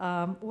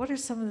 What are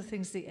some of the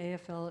things the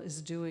AFL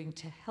is doing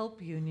to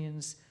help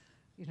unions,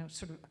 you know,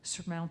 sort of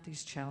surmount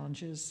these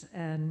challenges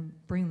and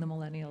bring the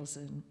millennials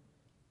in?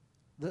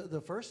 The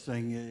first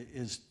thing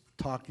is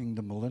talking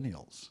to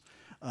millennials.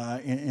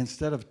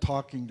 Instead of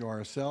talking to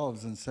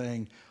ourselves and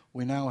saying,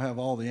 we now have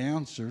all the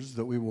answers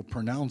that we will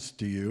pronounce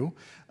to you,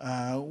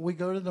 we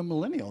go to the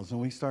millennials and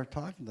we start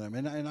talking to them.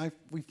 And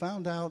we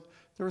found out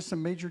there were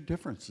some major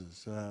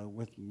differences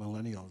with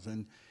millennials.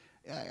 And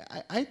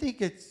I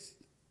think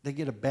they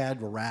get a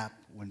bad rap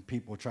when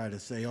people try to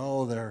say,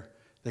 oh,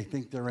 they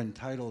think they're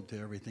entitled to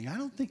everything. I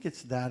don't think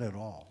it's that at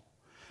all.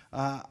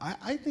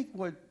 I think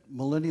what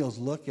millennials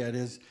look at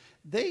is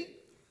they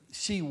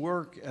see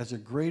work as a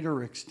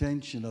greater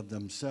extension of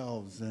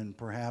themselves than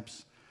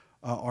perhaps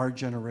our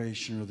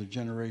generation or the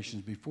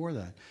generations before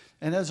that.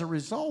 And as a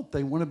result,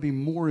 they want to be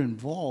more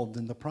involved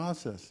in the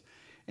process.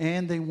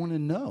 And they want to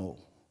know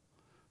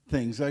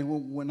things.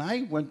 When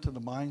I went to the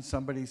mine,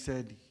 somebody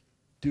said,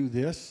 do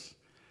this.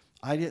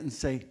 I didn't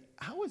say,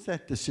 how was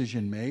that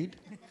decision made?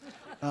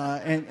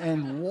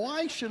 And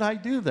why should I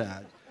do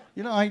that?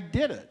 You know, I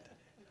did it.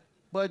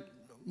 But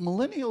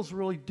millennials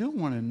really do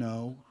want to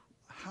know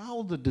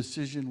how the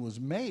decision was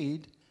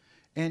made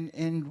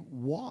and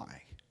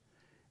why.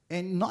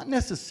 And not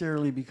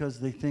necessarily because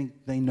they think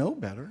they know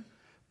better,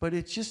 but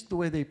it's just the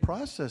way they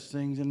process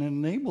things, and it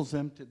enables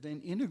them to then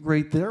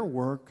integrate their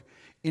work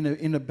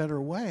in a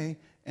better way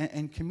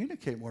and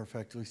communicate more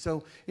effectively.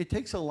 So it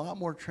takes a lot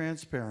more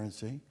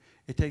transparency.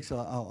 It takes a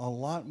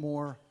lot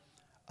more,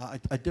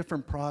 a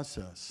different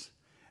process.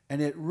 And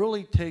it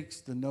really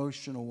takes the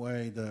notion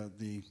away,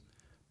 the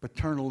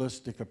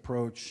paternalistic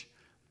approach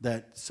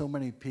that so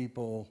many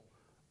people,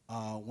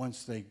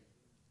 once they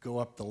go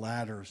up the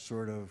ladder,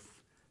 sort of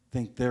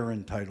think they're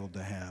entitled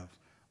to have.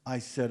 I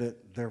said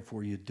it,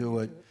 therefore you do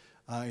it.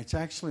 It's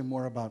actually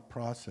more about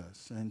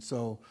process. And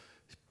so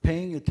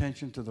paying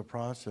attention to the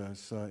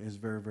process is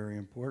very, very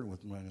important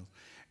with millennials.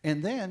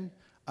 And then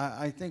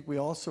I think we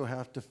also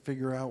have to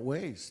figure out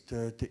ways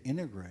to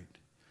integrate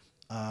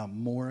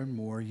more and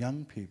more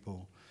young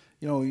people.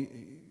 You know,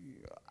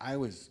 I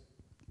was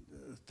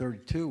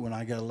 32 when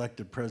I got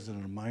elected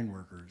president of Mine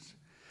Workers.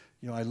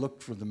 You know, I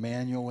looked for the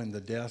manual in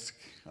the desk.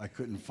 I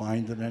couldn't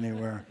find it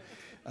anywhere.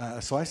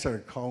 So I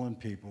started calling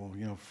people,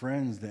 you know,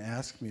 friends to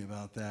ask me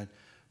about that.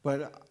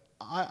 But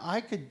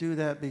I could do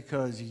that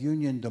because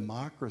union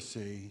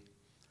democracy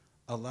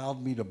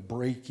allowed me to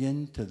break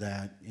into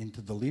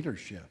the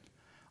leadership.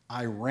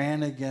 I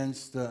ran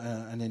against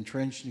an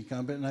entrenched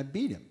incumbent and I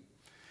beat him.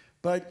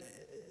 But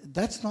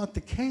that's not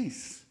the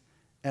case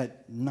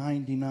at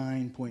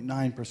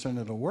 99.9%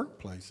 of the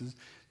workplaces.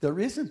 There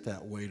isn't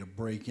that way to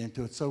break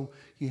into it. So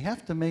you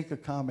have to make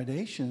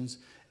accommodations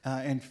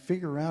and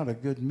figure out a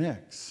good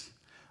mix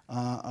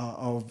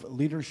of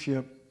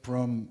leadership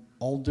from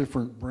all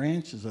different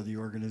branches of the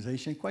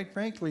organization. Quite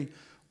frankly,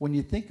 when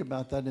you think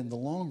about that in the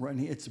long run,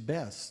 it's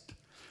best.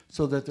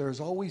 So that there's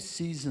always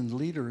seasoned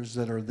leaders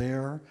that are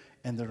there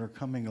and that are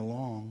coming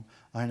along,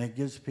 and it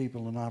gives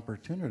people an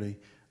opportunity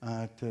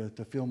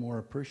to feel more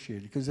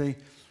appreciated, because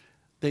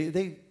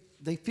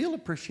they feel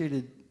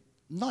appreciated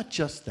not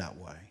just that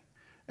way.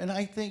 And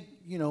I think,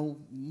 you know,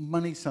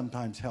 money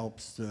sometimes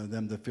helps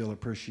them to feel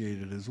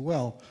appreciated as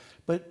well,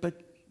 but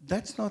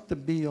that's not the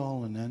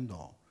be-all and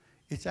end-all.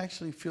 It's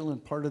actually feeling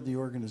part of the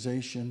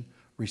organization,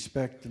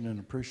 respected and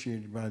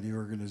appreciated by the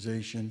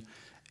organization.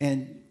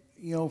 And,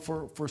 you know,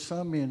 for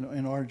some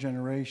in our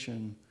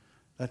generation,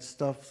 that's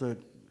stuff that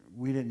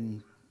we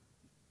didn't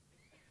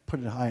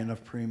put a high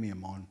enough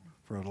premium on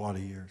for a lot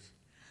of years.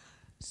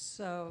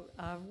 So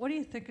what do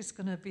you think is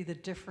going to be the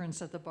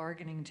difference at the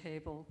bargaining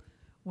table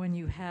when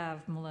you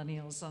have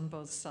millennials on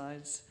both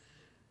sides?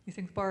 You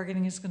think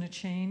bargaining is going to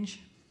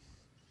change?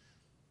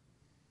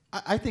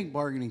 I think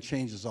bargaining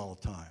changes all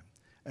the time.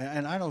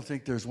 And I don't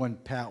think there's one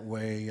pat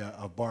way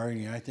of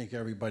bargaining. I think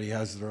everybody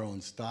has their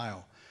own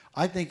style.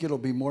 I think it'll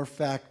be more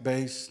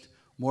fact-based,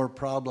 more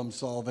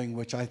problem-solving,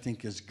 which I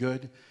think is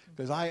good,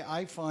 because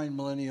I find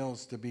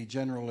millennials to be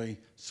generally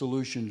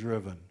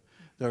solution-driven.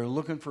 They're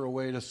looking for a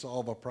way to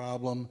solve a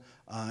problem,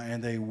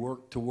 and they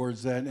work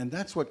towards that, and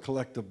that's what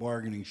collective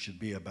bargaining should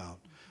be about.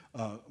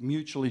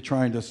 Mutually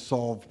trying to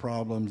solve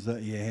problems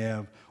that you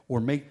have or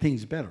make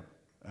things better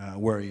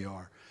where you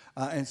are.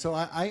 And so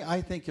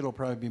I think it'll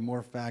probably be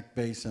more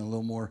fact-based and a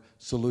little more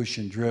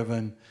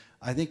solution-driven.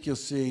 I think you'll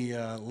see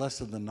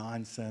less of the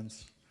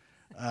nonsense.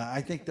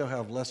 I think they'll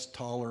have less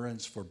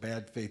tolerance for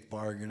bad faith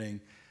bargaining.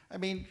 I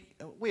mean,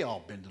 we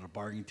all been to the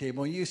bargaining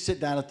table. You sit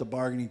down at the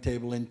bargaining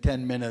table in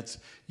 10 minutes,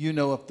 you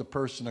know if the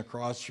person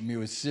across from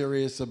you is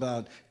serious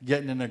about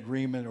getting an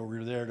agreement, or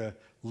we're there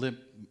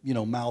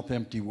to mouth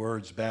empty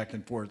words back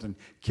and forth and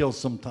kill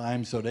some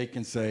time so they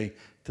can say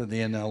to the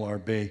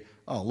NLRB,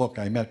 oh, look,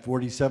 I met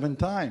 47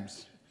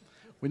 times.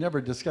 We never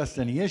discussed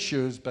any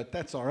issues, but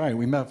that's all right.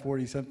 We met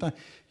 47 times.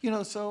 You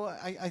know, so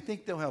I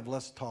think they'll have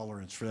less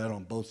tolerance for that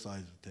on both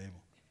sides of the table.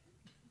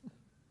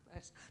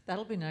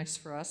 That'll be nice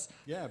for us.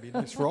 Yeah, it'd be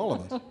nice for all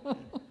of us.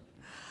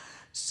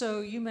 So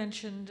you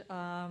mentioned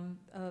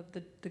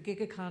the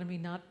gig economy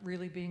not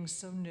really being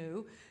so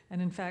new,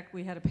 and in fact,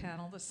 we had a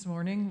panel this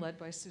morning led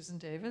by Susan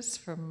Davis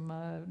from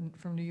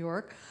New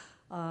York,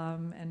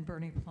 and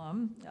Bernie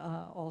Plum,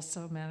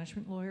 also a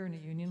management lawyer and a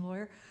union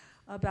lawyer,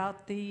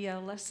 about the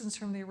lessons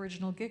from the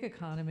original gig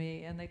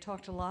economy, and they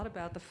talked a lot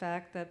about the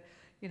fact that,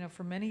 you know,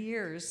 for many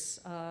years,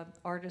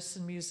 artists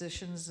and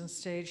musicians and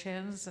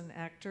stagehands and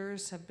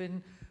actors have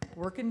been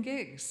working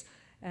gigs,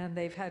 and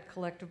they've had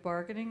collective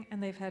bargaining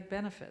and they've had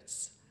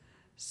benefits.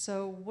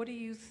 So what do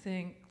you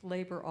think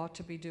labor ought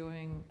to be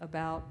doing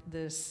about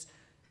this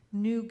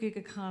new gig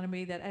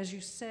economy that, as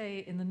you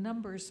say, in the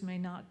numbers may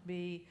not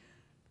be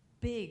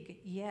big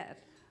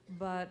yet,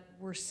 but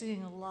we're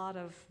seeing a lot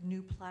of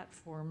new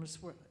platforms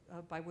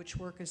by which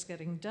work is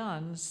getting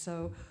done.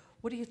 So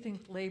what do you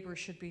think labor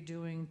should be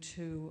doing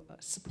to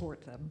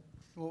support them?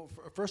 Well,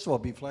 first of all,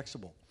 be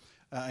flexible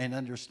and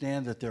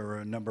understand that there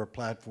are a number of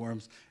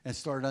platforms, and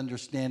start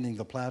understanding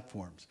the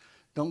platforms.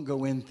 Don't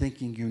go in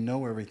thinking you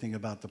know everything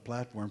about the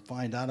platform.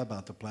 Find out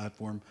about the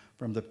platform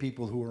from the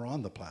people who are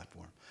on the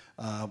platform.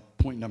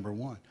 Point number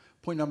one.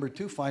 Point number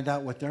two, find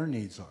out what their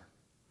needs are.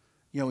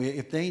 You know,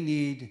 if they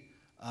need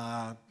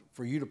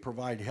for you to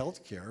provide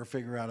health care,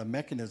 figure out a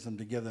mechanism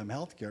to give them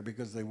health care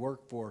because they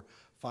work for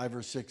 5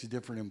 or 6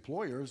 different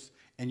employers,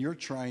 and you're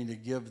trying to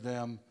give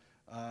them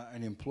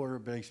an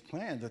employer-based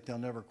plan that they'll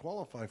never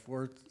qualify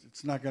for,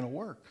 it's not going to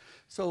work.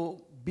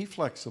 So be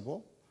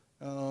flexible,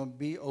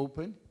 be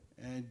open,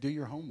 and do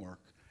your homework,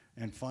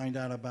 and find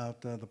out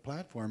about the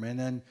platform, and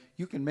then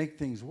you can make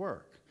things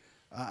work.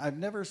 I've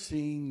never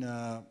seen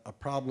a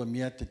problem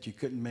yet that you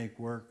couldn't make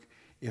work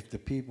if the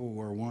people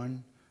were,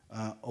 one,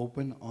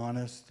 open,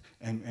 honest,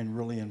 and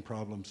really in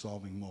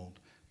problem-solving mode.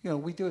 You know,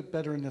 we do it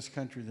better in this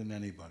country than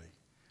anybody.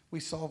 We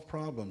solve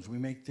problems. We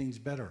make things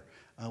better.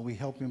 We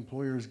help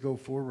employers go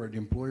forward.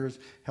 Employers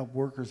help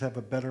workers have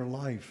a better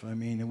life. I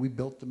mean, and we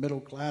built the middle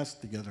class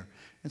together.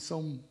 And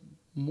so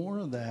more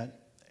of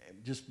that,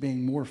 just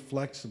being more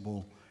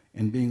flexible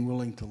and being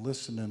willing to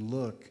listen and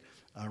look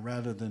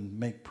rather than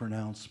make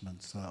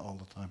pronouncements all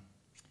the time.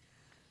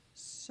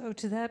 So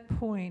to that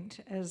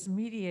point, as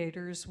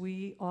mediators,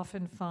 we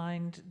often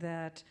find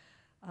that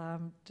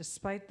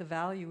despite the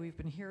value we've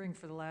been hearing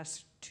for the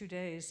last 2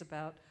 days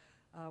about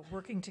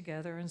working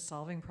together and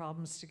solving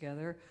problems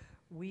together,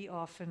 we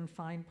often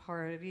find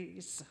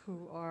parties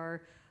who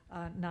are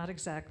not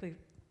exactly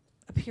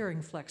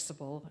appearing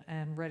flexible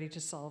and ready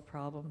to solve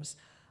problems.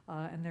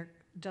 And there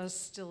does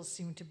still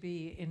seem to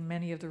be, in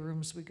many of the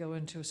rooms we go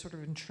into, a sort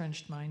of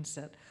entrenched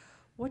mindset.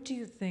 What do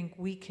you think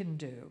we can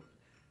do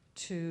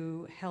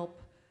to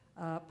help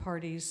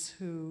parties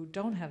who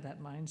don't have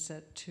that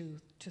mindset to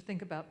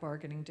think about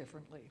bargaining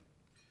differently?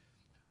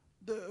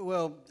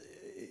 Well,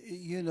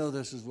 you know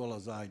this as well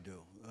as I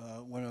do.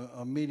 When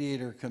a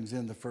mediator comes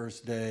in the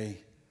first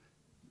day,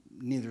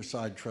 neither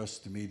side trusts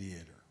the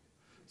mediator.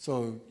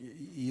 So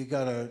you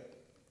got to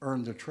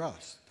earn the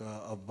trust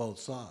of both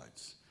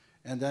sides.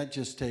 And that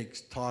just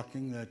takes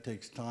talking, that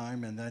takes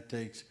time, and that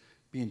takes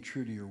being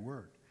true to your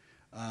word.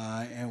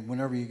 And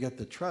whenever you get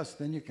the trust,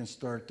 then you can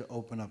start to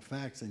open up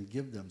facts and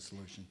give them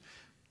solutions.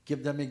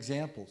 Give them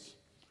examples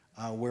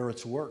where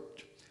it's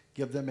worked.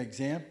 Give them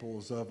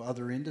examples of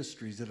other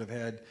industries that have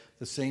had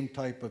the same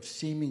type of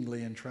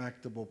seemingly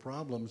intractable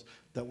problems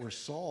that were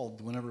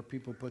solved whenever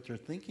people put their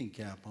thinking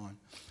cap on.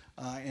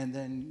 And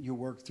then you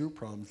work through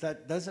problems.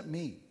 That doesn't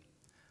mean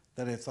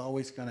that it's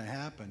always going to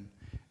happen.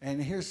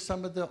 And here's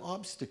some of the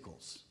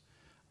obstacles.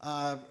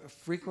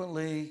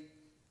 Frequently,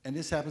 and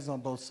this happens on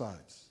both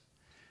sides,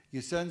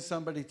 you send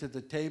somebody to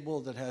the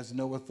table that has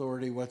no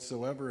authority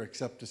whatsoever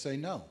except to say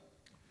no.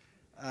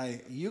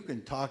 You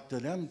can talk to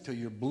them till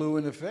you're blue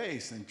in the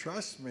face, and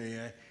trust me,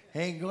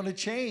 ain't going to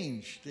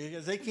change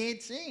because they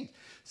can't change.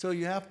 So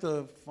you have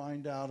to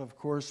find out, of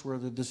course, where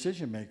the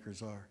decision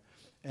makers are.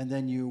 And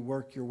then you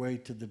work your way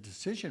to the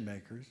decision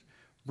makers,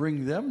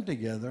 bring them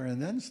together,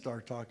 and then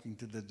start talking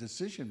to the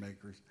decision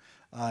makers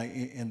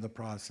in the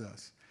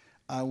process.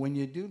 When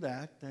you do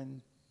that,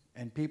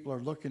 and people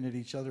are looking at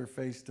each other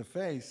face to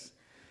face,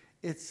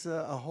 it's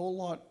a whole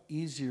lot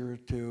easier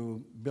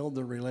to build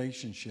a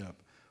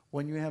relationship.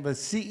 When you have a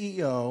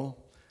CEO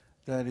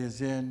that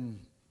is in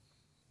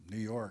New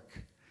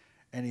York,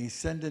 and he's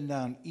sending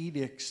down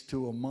edicts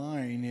to a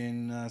mine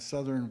in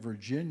Southern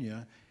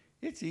Virginia,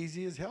 it's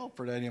easy as hell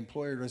for that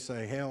employer to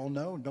say, hell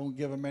no, don't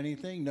give him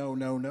anything, no,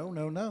 no, no,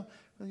 no, no.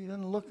 Well, you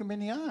don't look him in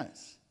the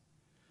eyes.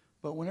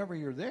 But whenever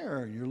you're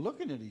there, you're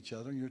looking at each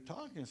other and you're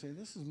talking and saying,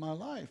 this is my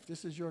life,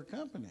 this is your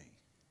company.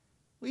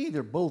 We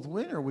either both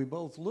win or we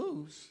both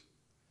lose,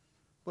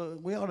 but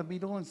we ought to be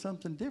doing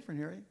something different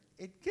here.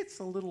 It gets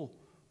a little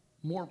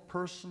more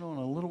personal and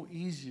a little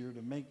easier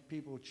to make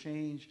people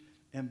change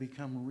and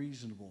become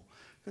reasonable.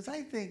 Because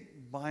I think,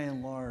 by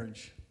and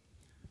large,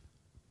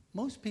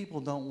 most people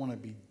don't want to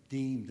be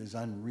deemed as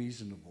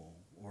unreasonable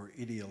or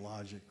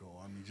ideological.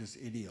 I mean, just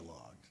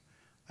ideologues.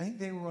 I think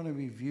they want to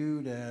be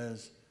viewed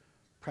as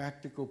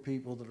practical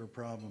people that are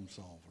problem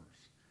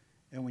solvers.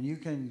 And when you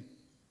can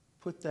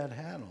put that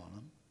hat on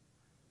them,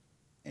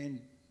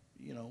 and,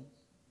 you know,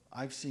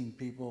 I've seen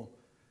people,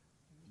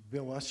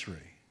 Bill Usry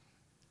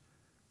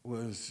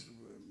was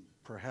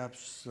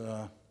perhaps,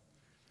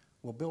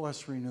 well, Bill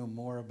Usry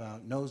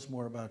knows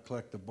more about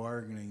collective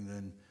bargaining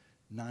than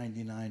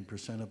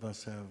 99% of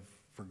us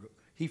have.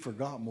 He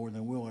forgot more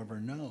than we'll ever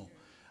know.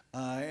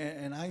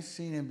 And I've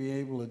seen him be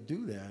able to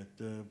do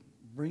that,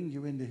 bring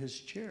you into his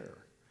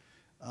chair.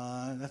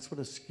 That's what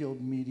a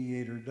skilled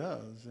mediator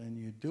does, and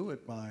you do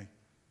it by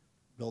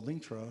building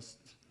trust,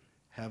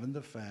 having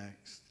the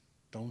facts,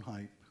 don't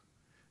hype,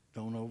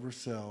 don't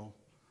oversell,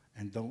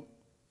 and don't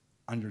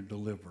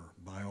underdeliver.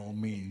 By all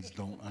means,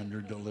 don't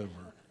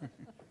underdeliver.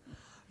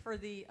 For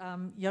the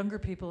younger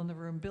people in the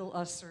room, Bill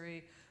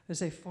Usry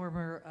is a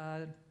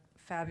former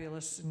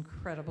fabulous,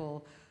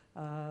 incredible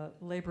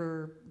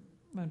labor,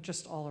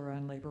 just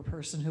all-around labor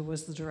person who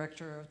was the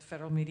director of the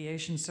Federal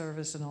Mediation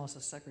Service and also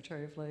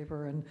Secretary of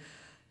Labor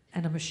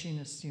and a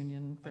machinist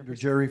union. Under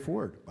Jerry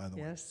Ford, by the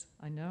way. Yes,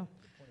 I know.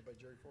 Appointed by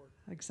Jerry Ford.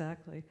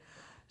 Exactly.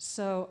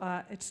 So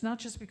it's not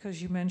just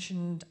because you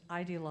mentioned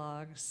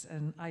ideologues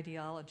and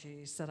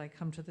ideologies that I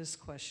come to this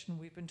question.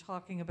 We've been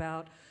talking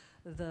about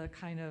the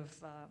kind of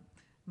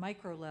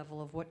micro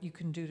level of what you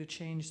can do to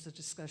change the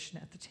discussion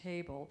at the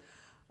table.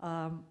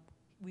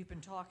 We've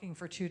been talking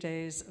for 2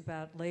 days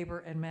about labor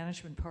and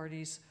management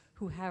parties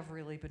who have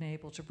really been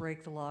able to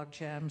break the log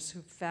jams,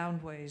 who've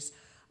found ways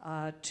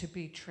to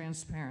be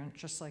transparent,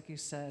 just like you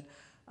said,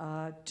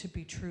 to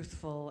be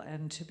truthful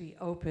and to be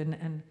open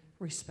and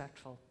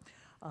respectful.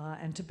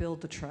 And to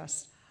build the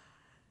trust.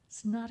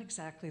 It's not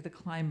exactly the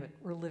climate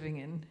we're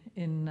living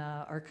in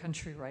our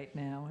country right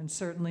now, and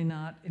certainly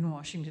not in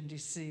Washington,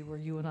 D.C., where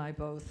you and I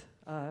both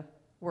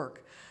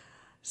work.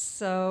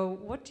 So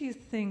what do you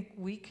think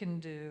we can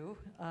do,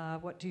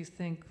 what do you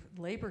think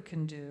labor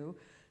can do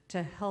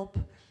to help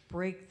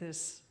break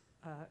this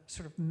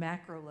sort of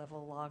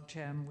macro-level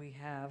logjam we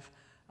have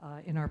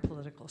in our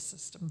political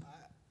system?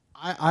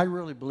 I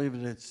really believe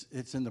that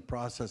it's in the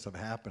process of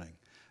happening.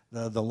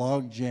 The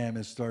log jam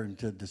is starting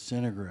to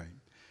disintegrate.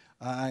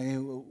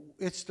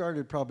 It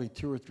started probably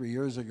 2 or 3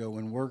 years ago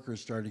when workers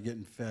started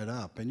getting fed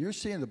up, and you're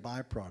seeing the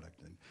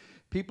byproduct. And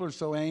people are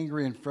so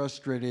angry and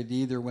frustrated, they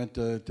either went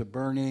to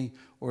Bernie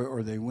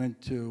or they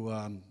went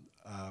to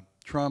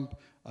Trump.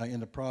 In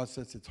the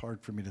process, it's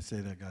hard for me to say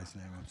that guy's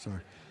name, I'm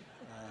sorry.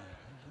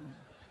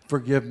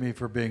 Forgive me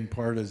for being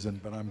partisan,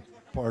 but I'm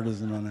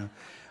partisan on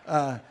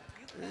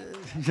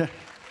that.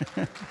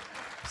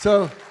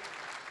 So,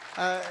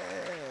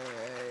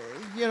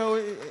 you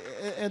know,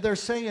 and they're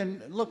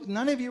saying, look,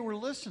 none of you were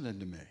listening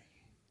to me.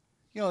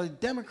 You know,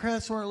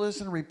 Democrats weren't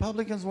listening,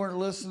 Republicans weren't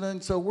listening,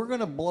 so we're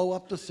going to blow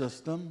up the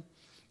system,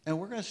 and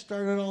we're going to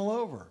start it all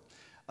over.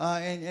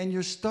 And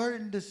you're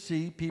starting to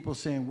see people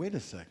saying, wait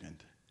a second,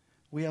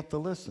 we have to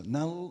listen.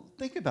 Now,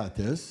 think about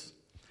this.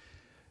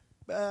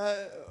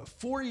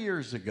 4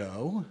 years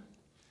ago,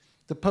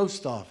 the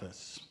post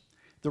office,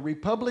 the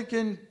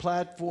Republican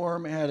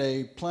platform had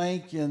a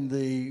plank in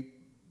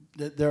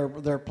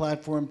their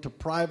platform to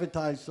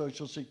privatize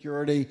Social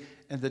Security,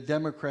 and the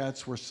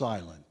Democrats were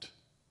silent.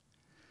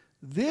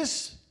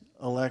 This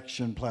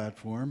election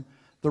platform,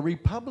 the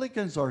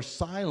Republicans are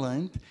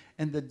silent,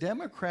 and the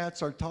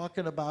Democrats are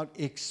talking about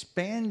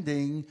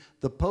expanding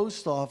the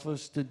post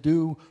office to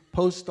do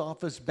post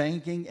office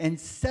banking and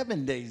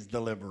 7 days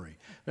delivery.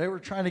 They were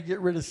trying to get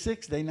rid of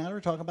 6 day, now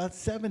they're talking about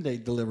 7-day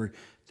delivery.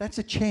 That's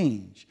a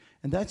change.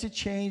 And that's a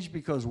change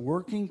because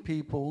working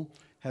people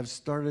have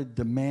started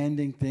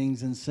demanding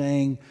things and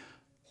saying,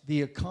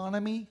 the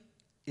economy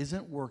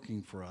isn't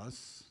working for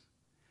us.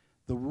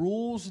 The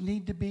rules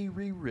need to be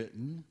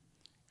rewritten,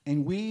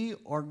 and we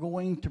are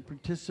going to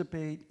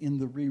participate in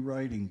the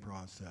rewriting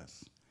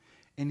process.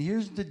 And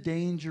here's the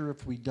danger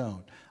if we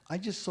don't. I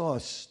just saw a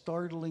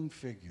startling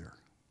figure.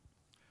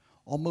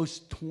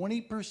 Almost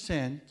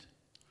 20%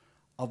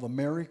 of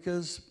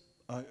America's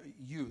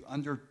youth,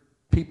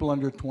 people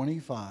under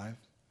 25,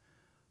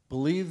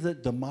 believe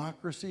that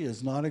democracy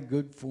is not a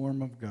good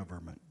form of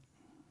government.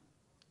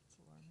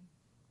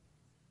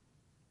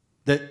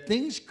 That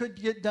things could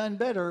get done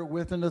better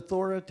with an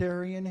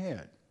authoritarian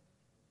head.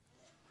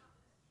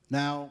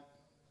 Now,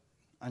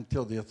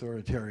 until the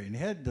authoritarian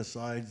head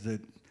decides that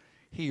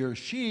he or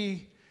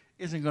she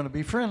isn't going to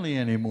be friendly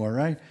anymore,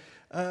 right?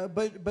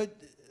 But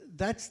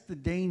that's the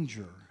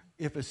danger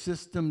if a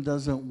system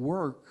doesn't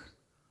work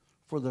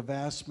for the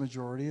vast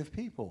majority of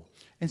people.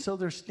 And so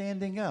they're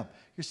standing up.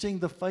 You're seeing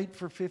the Fight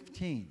for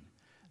 15.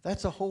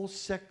 That's a whole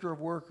sector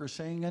of workers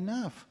saying,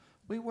 enough.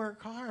 We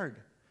work hard.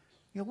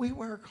 You know, we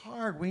work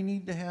hard. We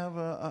need to have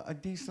a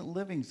decent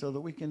living so that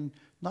we can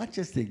not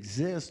just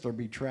exist or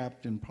be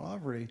trapped in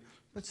poverty,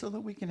 but so that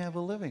we can have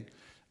a living.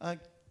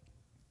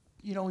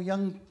 You know,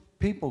 young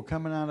people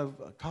coming out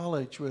of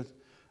college with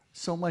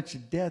so much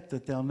debt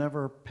that they'll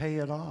never pay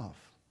it off.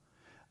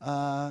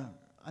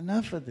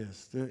 Enough of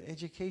this, the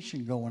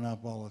education going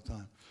up all the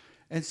time.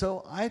 And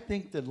so I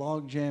think the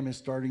logjam is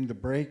starting to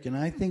break, and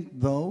I think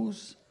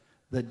those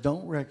that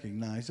don't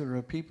recognize it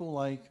are people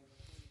like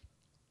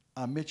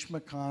Mitch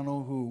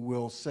McConnell, who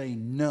will say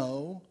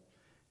no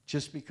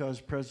just because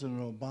President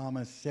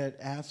Obama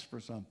asked for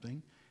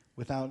something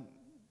without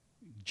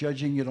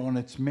judging it on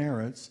its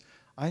merits.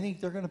 I think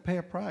they're going to pay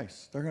a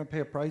price. They're going to pay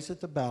a price at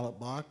the ballot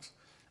box.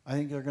 I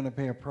think they're going to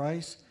pay a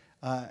price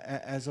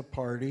as a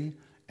party.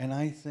 And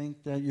I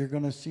think that you're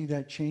going to see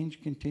that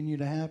change continue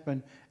to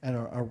happen at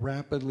a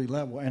rapidly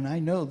level. And I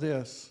know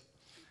this.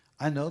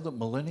 I know that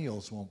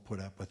millennials won't put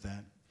up with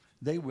that.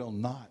 They will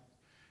not.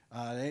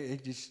 They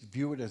just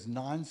view it as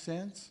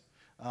nonsense,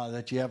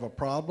 that you have a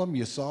problem,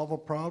 you solve a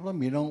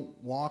problem, you don't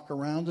walk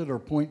around it or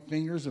point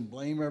fingers and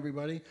blame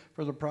everybody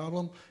for the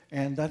problem.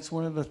 And that's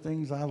one of the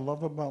things I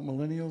love about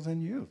millennials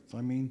and youth.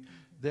 I mean,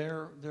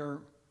 their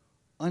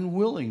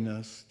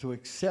unwillingness to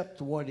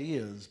accept what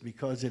is,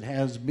 because it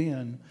has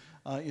been,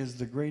 is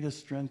the greatest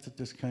strength that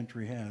this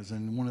country has,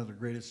 and one of the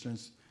greatest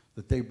strengths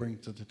that they bring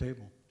to the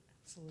table.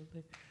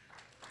 Absolutely.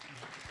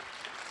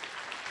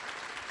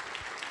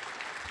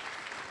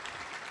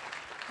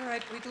 All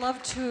right, we'd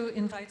love to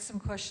invite some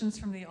questions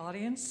from the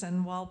audience,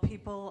 and while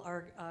people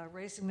are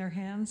raising their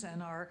hands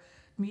and our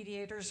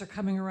mediators are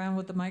coming around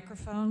with the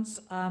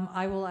microphones,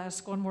 I will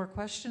ask one more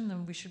question,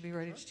 and we should be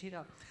ready to tee it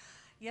up.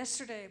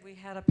 Yesterday, we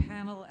had a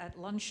panel at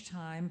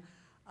lunchtime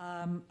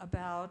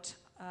about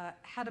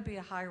how to be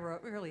a high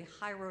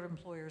road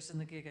employers in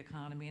the gig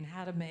economy and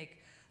how to make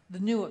the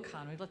new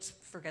economy, let's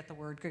forget the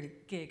word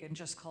gig and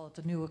just call it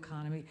the new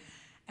economy.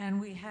 And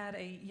we had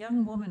a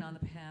young woman on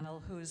the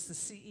panel who is the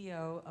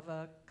CEO of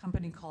a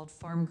company called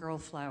Farm Girl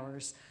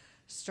Flowers.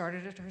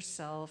 Started it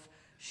herself.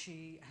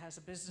 She has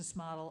a business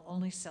model,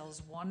 only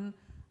sells one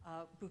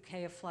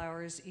bouquet of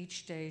flowers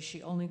each day.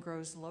 She only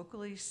grows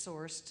locally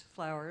sourced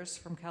flowers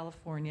from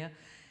California.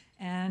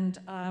 And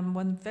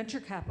when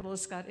venture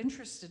capitalists got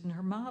interested in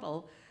her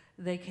model,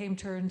 they came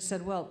to her and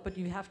said, well, but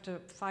you have to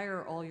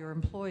fire all your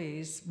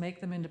employees,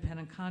 make them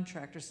independent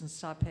contractors, and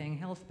stop paying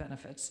health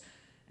benefits.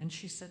 And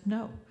she said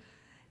no.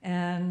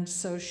 And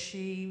so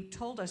she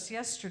told us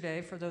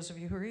yesterday, for those of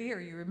you who are here,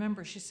 you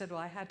remember, she said, well,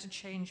 I had to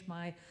change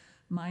my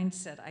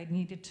mindset. I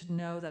needed to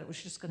know that it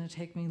was just going to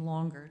take me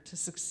longer to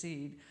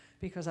succeed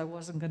because I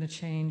wasn't going to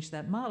change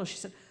that model. She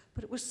said,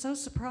 but it was so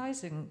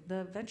surprising.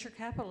 The venture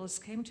capitalists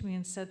came to me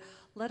and said,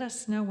 let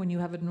us know when you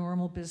have a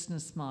normal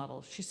business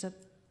model. She said,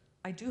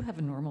 I do have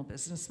a normal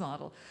business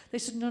model. They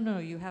said, no,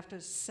 you have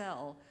to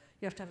sell.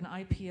 You have to have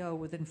an IPO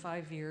within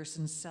 5 years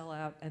and sell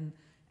out, and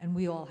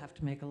we all have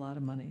to make a lot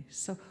of money.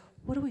 So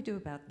what do we do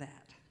about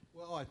that?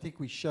 Well, I think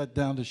we shut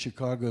down the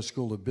Chicago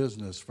School of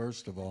Business,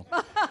 first of all.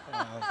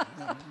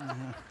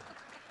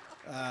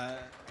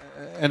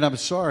 And I'm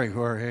sorry,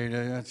 Jorge,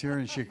 that's here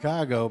in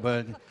Chicago,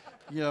 but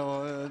you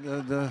know,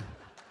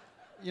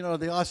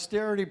 the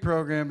austerity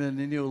program and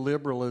the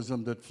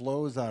neoliberalism that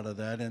flows out of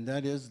that, and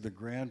that is the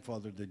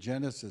grandfather, the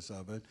genesis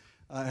of it,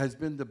 has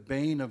been the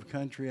bane of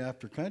country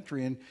after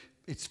country, and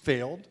it's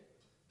failed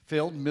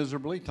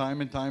miserably time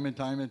and time and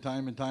time and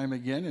time and time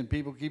again, and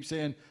people keep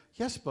saying,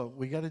 yes, but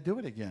we got to do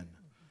it again.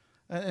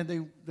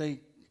 And they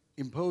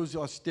impose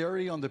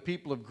austerity on the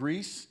people of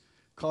Greece,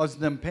 cause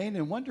them pain,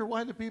 and wonder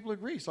why the people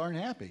of Greece aren't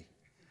happy.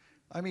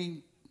 I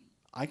mean,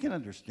 I can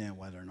understand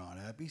why they're not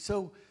happy.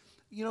 So,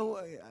 you know,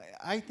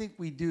 I think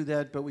we do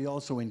that, but we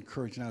also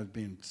encourage, and I was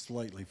being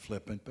slightly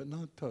flippant, but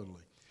not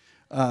totally.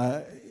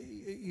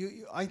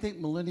 I think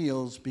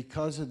millennials,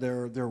 because of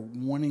their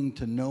wanting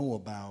to know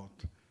about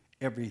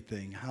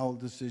everything, how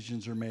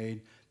decisions are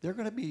made, they're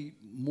going to be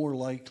more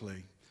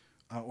likely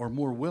or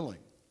more willing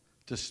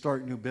to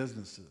start new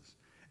businesses.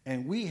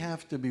 And we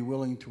have to be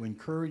willing to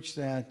encourage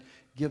that,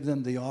 give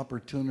them the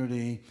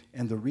opportunity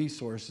and the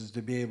resources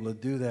to be able to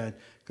do that,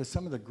 because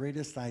some of the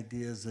greatest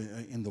ideas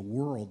in the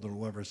world that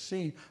we'll ever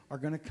see are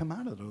going to come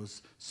out of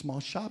those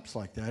small shops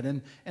like that.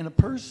 And a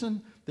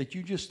person that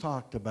you just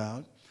talked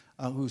about,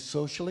 who's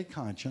socially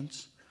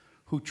conscious,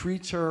 who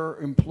treats her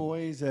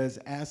employees as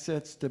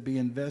assets to be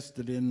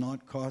invested in,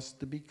 not costs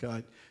to be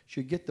cut,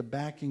 should get the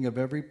backing of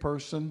every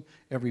person,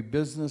 every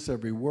business,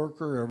 every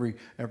worker,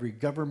 every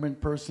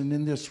government person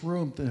in this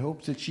room that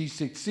hopes that she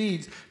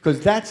succeeds, because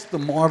that's the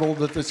model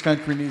that this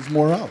country needs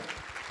more of.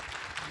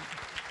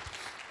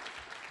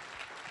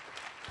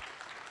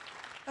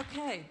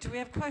 Okay, do we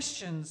have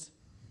questions?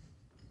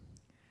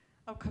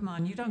 Oh, come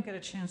on, you don't get a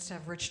chance to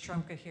have Rich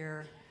Trumka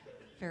here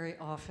very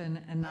often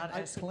and not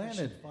ask a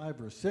question. I planted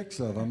 5 or 6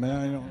 of them, and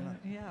I don't know.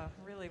 Yeah,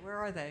 really, where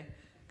are they?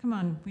 Come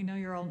on, we know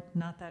you're all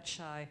not that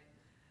shy.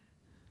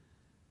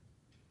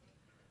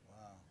 Wow.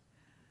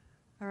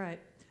 All right,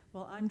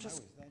 well, I'm just,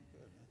 I was that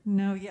good, huh?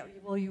 no, yeah,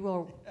 well,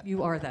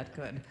 you are that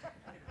good.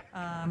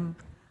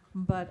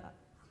 But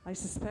I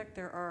suspect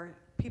there are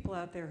people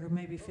out there who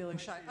may be feeling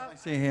shy. Oh, I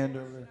see a hand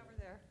over there.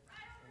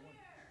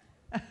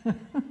 over there.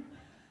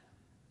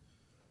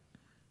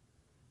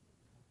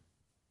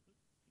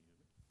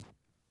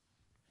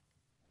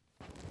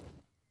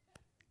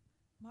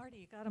 Marty,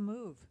 you gotta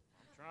move.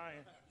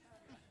 Trying.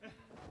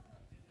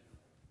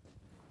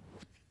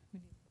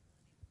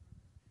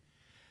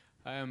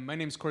 My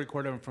name is Corey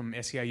Cordo. I'm from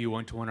SEIU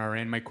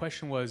 121RN. My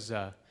question was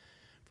for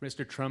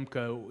Mr.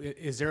 Trumka,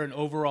 is there an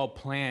overall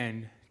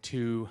plan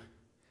to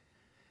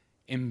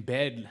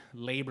embed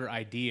labor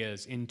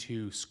ideas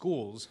into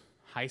schools,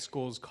 high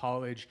schools,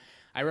 college?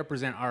 I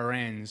represent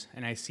RNs,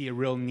 and I see a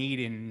real need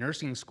in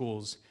nursing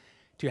schools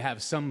to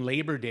have some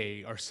labor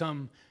day or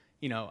some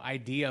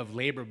idea of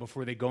labor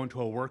before they go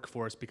into a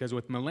workforce, because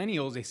with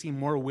millennials, they seem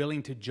more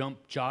willing to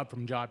jump job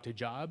from job to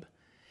job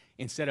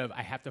instead of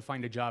I have to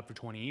find a job for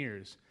 20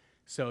 years.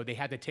 So they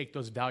had to take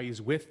those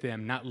values with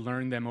them, not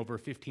learn them over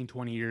 15,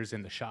 20 years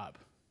in the shop.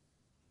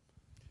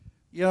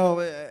 You know,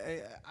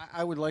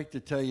 I would like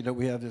to tell you that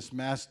we have this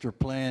master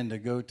plan to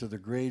go to the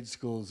grade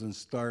schools and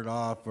start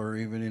off, or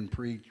even in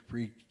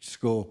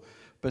preschool.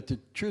 But the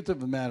truth of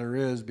the matter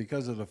is,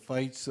 because of the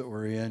fights that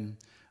we're in,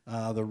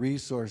 the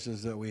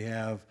resources that we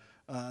have,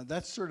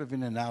 that's sort of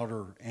in an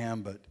outer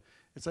ambit.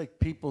 It's like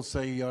people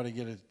say you ought to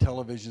get a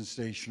television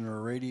station or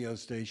a radio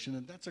station,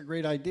 and that's a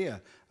great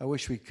idea. I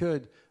wish we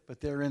could,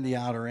 but they're in the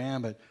outer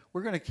ambit.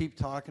 We're going to keep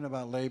talking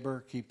about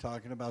labor, keep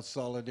talking about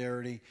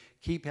solidarity,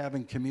 keep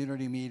having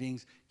community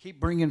meetings, keep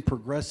bringing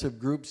progressive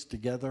groups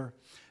together,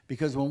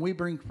 because when we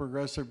bring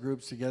progressive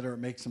groups together, it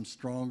makes them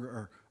stronger,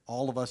 or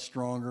all of us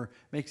stronger,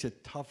 makes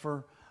it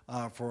tougher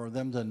for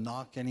them to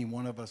knock any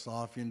one of us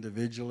off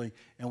individually,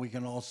 and we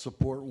can all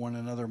support one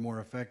another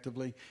more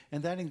effectively,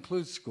 and that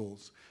includes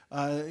schools.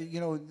 You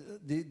know,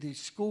 the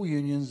school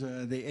unions,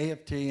 the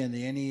AFT and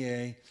the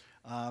NEA,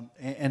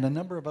 and a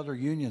number of other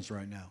unions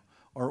right now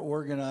are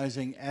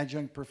organizing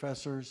adjunct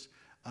professors,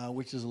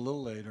 which is a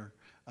little later,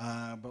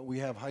 but we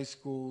have high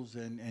schools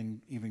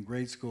and even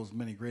grade schools,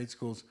 many grade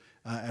schools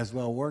as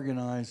well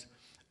organized,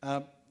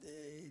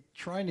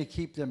 trying to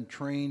keep them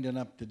trained and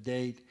up to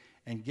date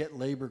and get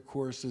labor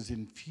courses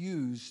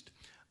infused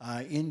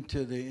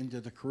into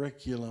the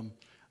curriculum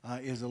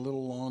is a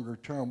little longer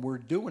term. We're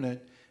doing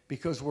it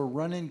because we're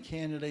running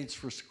candidates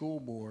for school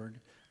board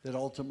that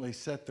ultimately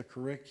set the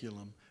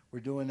curriculum. We're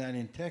doing that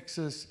in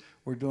Texas.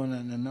 We're doing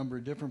that in a number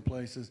of different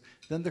places.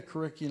 Then the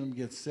curriculum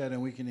gets set,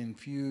 and we can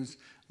infuse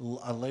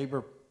a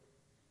labor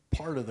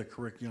part of the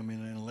curriculum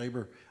and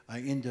labor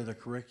into the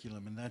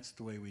curriculum, and that's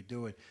the way we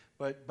do it.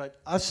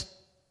 But us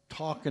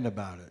talking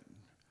about it,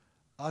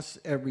 us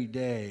every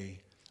day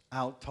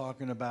out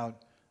talking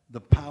about the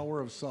power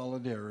of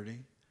solidarity,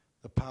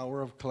 the power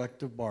of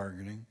collective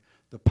bargaining,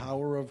 the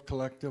power of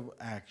collective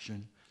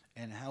action,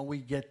 and how we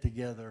get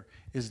together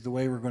is the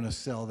way we're going to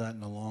sell that in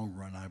the long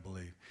run, I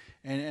believe.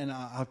 And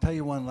I'll tell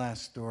you one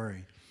last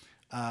story.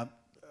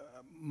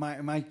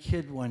 My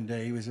kid one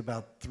day, he was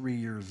about 3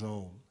 years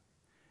old,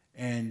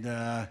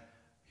 And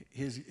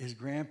his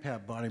grandpa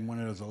bought him one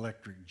of those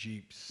electric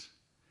Jeeps.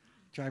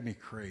 Drive me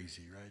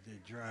crazy, right? They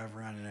drive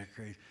around in that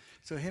crazy.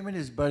 So him and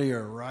his buddy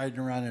are riding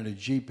around in a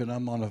Jeep, and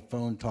I'm on the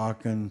phone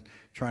talking,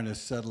 trying to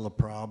settle a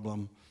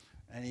problem.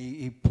 And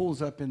he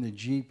pulls up in the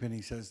Jeep, and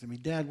he says to me,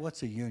 "Dad,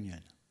 what's a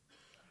union?"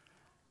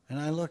 And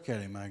I look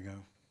at him, I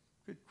go,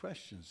 "Good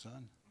question,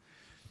 son."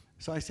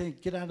 So I say,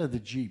 "Get out of the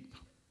Jeep."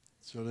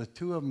 So the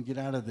two of them get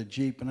out of the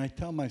Jeep, and I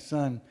tell my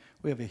son,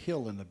 we have a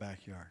hill in the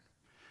backyard.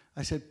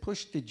 I said,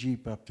 "Push the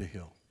Jeep up the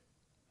hill."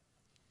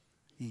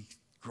 He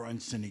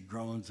grunts and he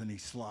groans and he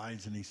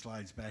slides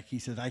back. He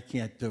said, "I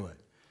can't do it."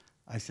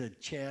 I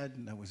said, "Chad,"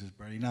 and that was his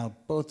buddy, "now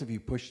both of you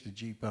push the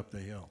Jeep up the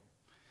hill."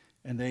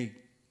 And they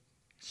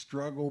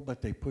struggle,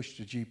 but they push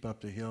the Jeep up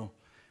the hill.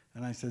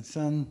 And I said,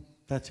 "Son,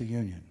 that's a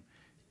union.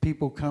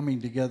 People coming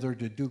together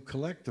to do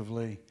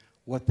collectively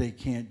what they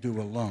can't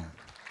do alone,"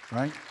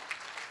 right?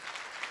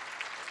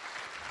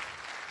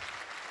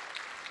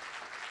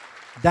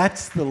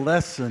 That's the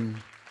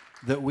lesson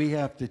that we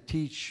have to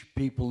teach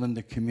people in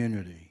the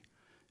community.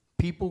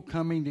 People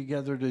coming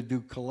together to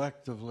do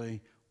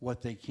collectively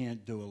what they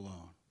can't do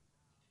alone.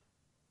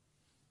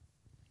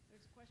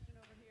 There's a question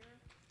over here.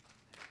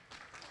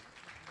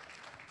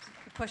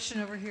 A question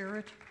over here,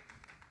 Rich.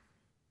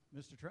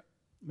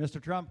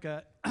 Mr.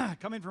 Trumka,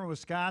 coming from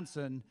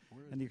Wisconsin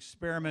and the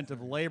experiment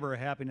of labor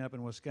happening up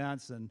in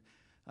Wisconsin,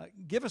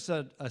 give us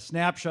a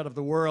snapshot of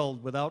the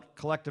world without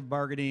collective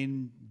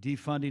bargaining,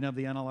 defunding of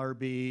the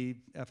NLRB,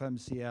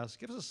 FMCS.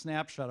 Give us a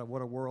snapshot of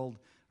what a world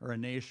or a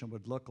nation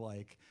would look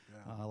like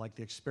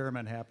the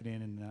experiment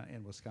happening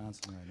in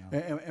Wisconsin right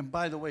now. And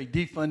by the way,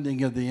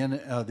 defunding of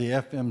the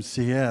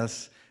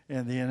FMCS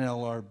and the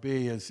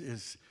NLRB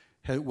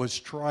was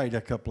tried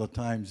a couple of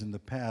times in the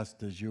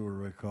past, as you will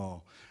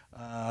recall.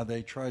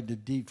 They tried to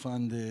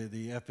defund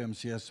the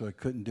FMCS so it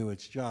couldn't do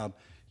its job.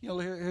 You know,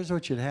 here's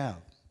what you'd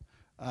have.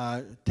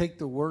 Take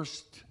the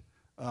worst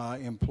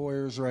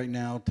employers right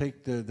now,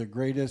 take the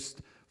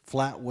greatest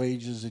flat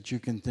wages that you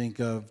can think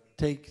of,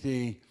 take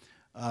the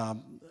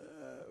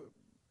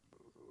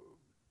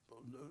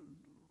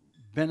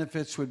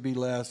benefits would be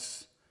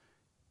less,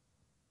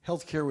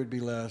 health care would be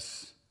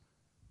less,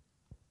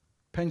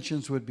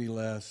 pensions would be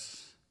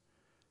less,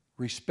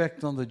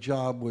 respect on the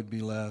job would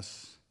be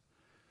less,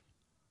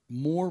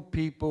 more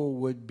people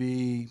would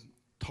be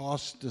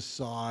tossed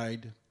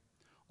aside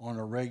on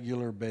a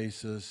regular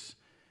basis,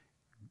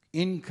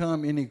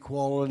 income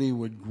inequality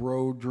would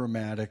grow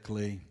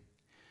dramatically,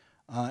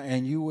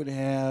 and you would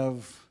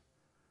have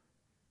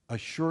a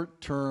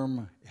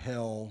short-term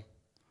hell,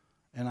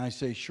 and I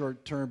say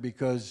short-term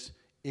because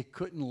it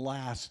couldn't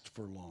last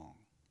for long.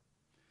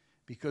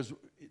 Because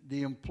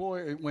the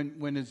employer,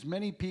 when as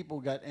many people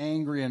got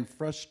angry and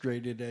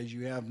frustrated as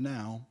you have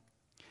now,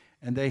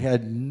 and they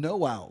had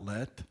no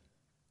outlet,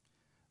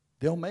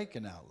 they'll make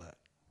an outlet.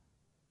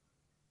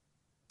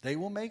 They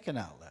will make an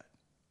outlet.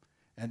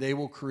 And they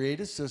will create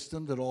a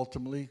system that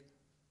ultimately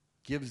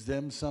gives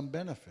them some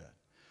benefit.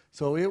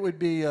 So it would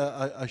be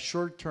a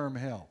short-term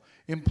hell.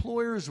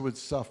 Employers would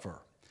suffer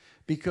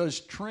because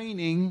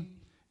training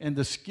and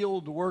the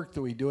skilled work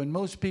that we do, and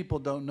most people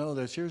don't know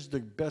this, here's the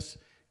best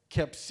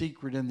kept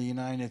secret in the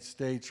United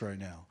States right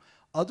now.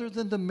 Other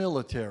than the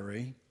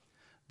military,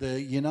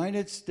 the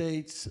United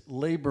States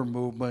labor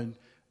movement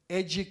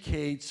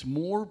educates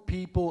more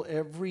people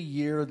every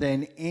year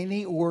than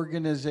any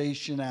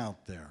organization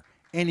out there.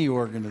 Any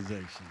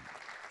organization.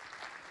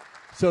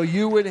 So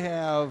you would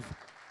have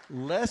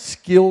less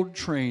skilled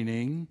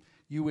training,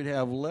 you would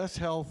have less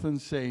health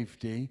and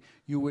safety,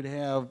 you would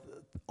have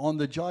on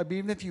the job,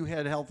 even if you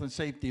had health and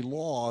safety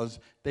laws,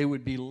 they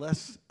would be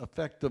less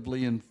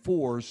effectively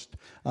enforced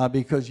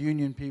because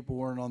union people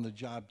weren't on the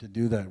job to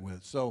do that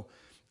with. So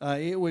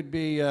it would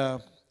be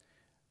a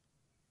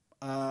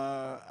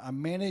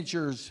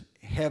manager's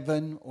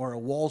heaven or a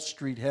Wall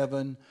Street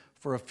heaven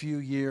for a few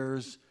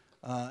years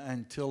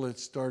until it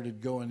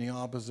started going the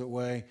opposite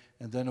way,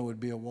 and then it would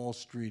be a Wall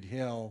Street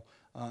hell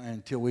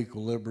until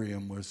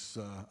equilibrium was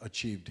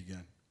achieved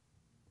again.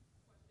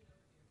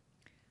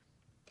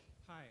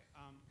 Hi.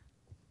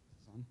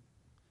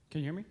 Can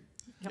you hear me?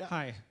 Yep.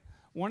 Hi.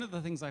 One of the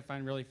things I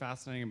find really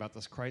fascinating about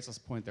this crisis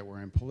point that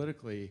we're in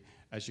politically,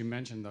 as you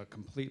mentioned, the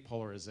complete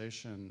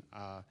polarization,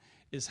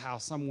 is how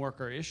some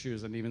worker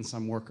issues and even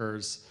some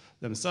workers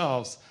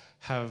themselves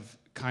have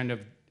kind of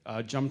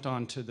jumped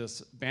onto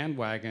this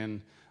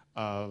bandwagon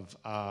of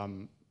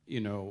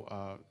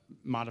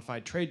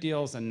modified trade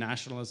deals and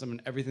nationalism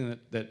and everything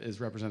that is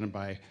represented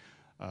by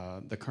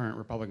the current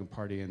Republican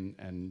Party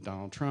and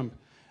Donald Trump.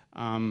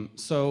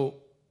 So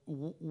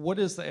what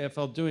is the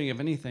AFL doing, if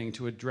anything,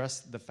 to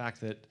address the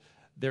fact that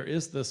there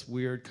is this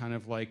weird kind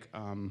of like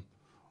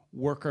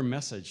worker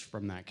message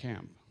from that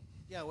camp?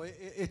 Yeah, well,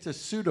 it's a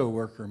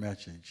pseudo-worker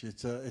message.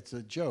 It's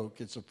a joke.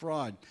 It's a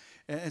fraud.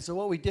 And so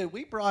what we did,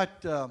 we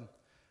brought a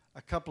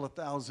couple of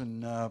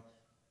thousand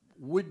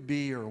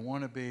would-be or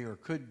wannabe or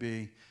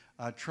could-be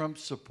Trump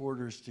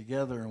supporters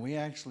together, and we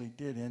actually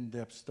did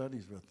in-depth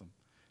studies with them,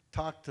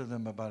 talked to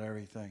them about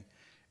everything.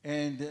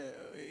 And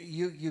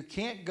you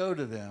can't go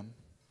to them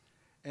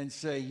and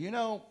say, you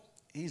know,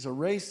 he's a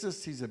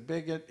racist, he's a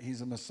bigot,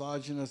 he's a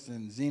misogynist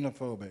and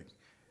xenophobic.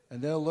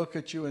 And they'll look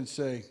at you and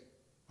say,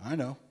 I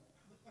know.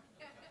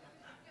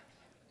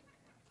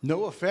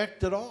 No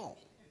effect at all.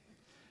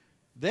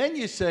 Then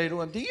you say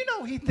to him, do you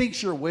know he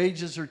thinks your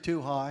wages are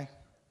too high?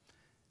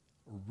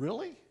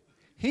 Really?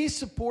 He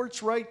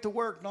supports right to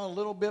work, not a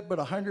little bit, but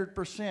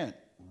 100%.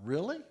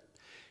 Really?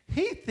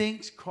 He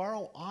thinks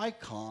Carl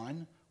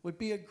Icahn would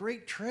be a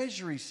great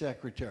Treasury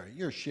Secretary.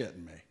 You're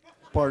shitting me.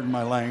 Pardon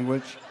my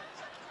language.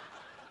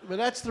 But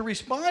that's the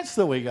response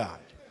that we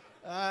got.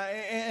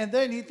 And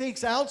then he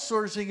thinks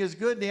outsourcing is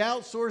good, and he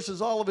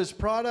outsources all of his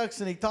products,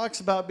 and he talks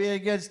about being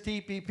against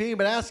TPP,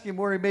 but ask him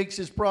where he makes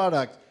his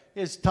products.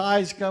 His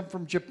ties come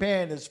from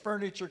Japan, his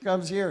furniture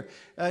comes here,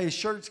 his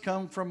shirts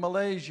come from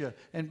Malaysia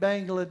and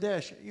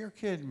Bangladesh. You're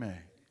kidding me.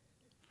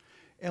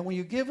 And when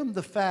you give them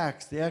the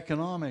facts, the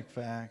economic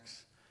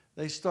facts,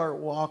 they start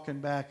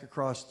walking back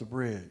across the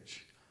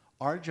bridge.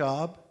 Our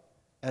job,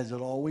 as it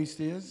always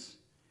is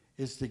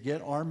to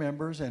get our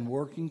members and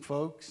working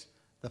folks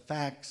the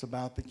facts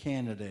about the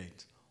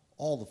candidates,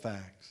 all the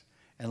facts,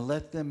 and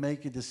let them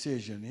make a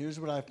decision. Here's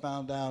what I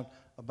found out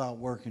about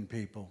working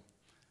people.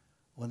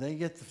 When they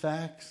get the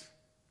facts,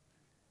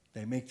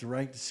 they make the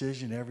right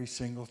decision every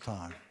single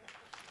time.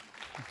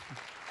 I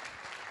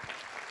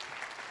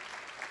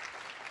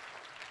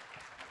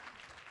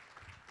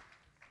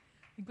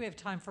think we have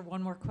time for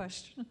one more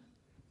question.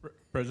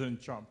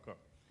 President Trumka,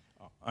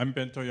 I'm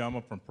Ben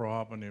Toyama from Pearl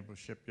Harbor Naval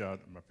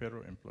Shipyard. I'm a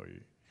federal employee.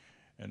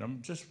 And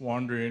I'm just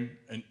wondering,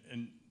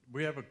 and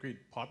we have a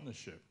great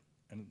partnership,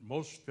 and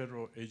most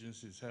federal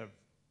agencies have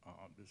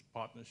this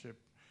partnership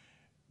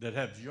that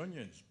have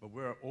unions, but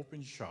we're an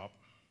open shop,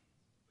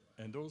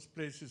 and those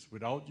places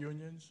without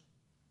unions,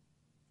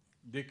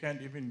 they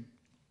can't even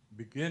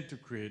begin to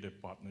create a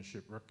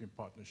partnership, working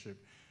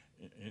partnership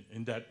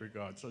in that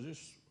regard. So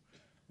just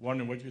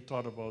wondering what you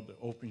thought about the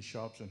open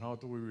shops and how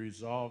do we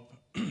resolve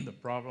the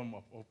problem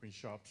of open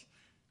shops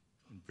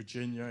in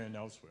Virginia and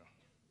elsewhere?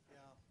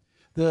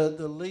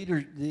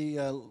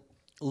 The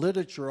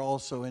literature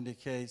also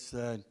indicates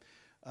that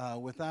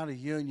without a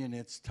union,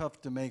 it's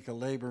tough to make a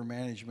labor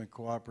management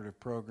cooperative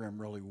program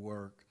really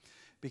work,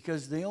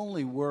 because they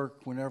only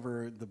work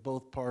whenever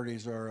both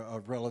parties are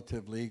of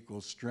relatively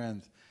equal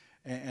strength.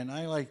 And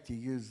I like to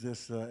use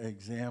this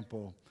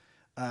example.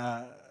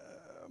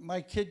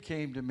 My kid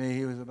came to me,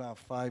 he was about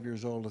 5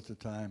 years old at the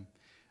time,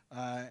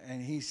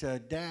 and he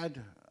said,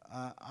 Dad,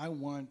 I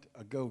want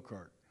a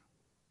go-kart.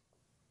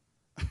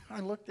 I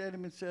looked at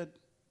him and said,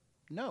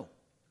 no,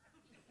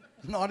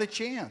 not a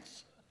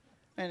chance.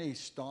 And he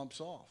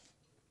stomps off.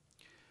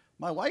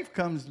 My wife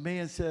comes to me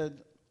and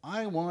said,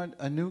 I want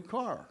a new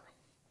car.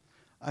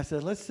 I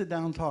said, let's sit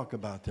down and talk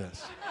about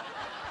this.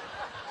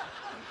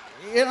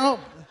 You know,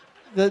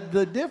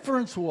 the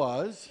difference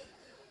was,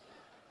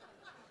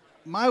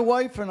 my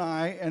wife and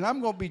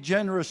I'm going to be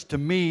generous to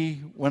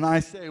me when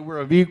I say we're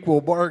of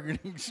equal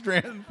bargaining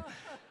strength,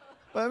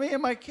 but me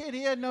and my kid,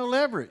 he had no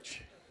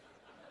leverage.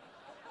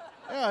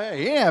 Yeah,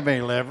 he didn't have any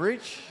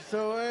leverage,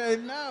 so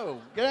no,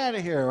 get out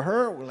of here.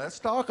 Let's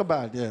talk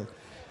about this.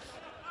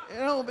 You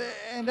know,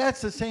 and that's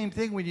the same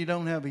thing when you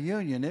don't have a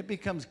union. It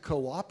becomes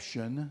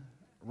co-option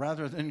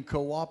rather than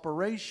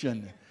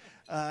cooperation.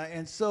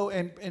 And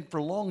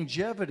for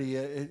longevity,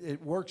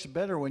 it works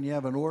better when you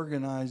have an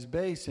organized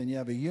base and you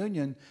have a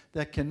union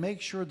that can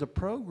make sure the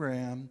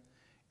program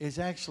is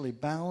actually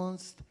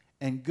balanced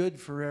and good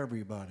for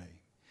everybody.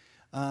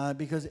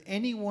 Because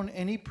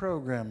any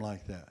program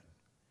like that,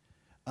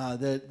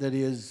 that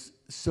is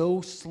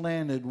so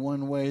slanted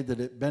one way that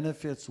it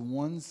benefits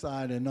one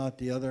side and not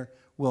the other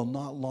will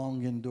not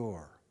long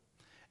endure.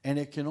 And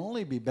it can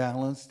only be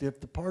balanced if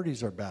the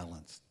parties are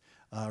balanced,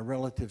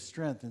 relative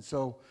strength. And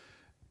so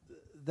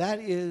that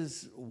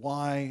is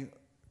why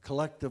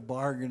collective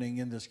bargaining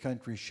in this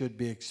country should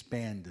be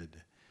expanded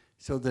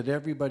so that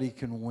everybody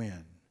can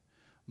win.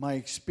 My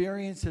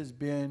experience has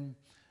been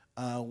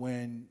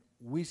when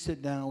we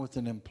sit down with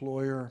an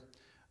employer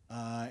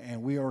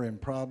and we are in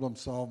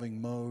problem-solving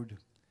mode,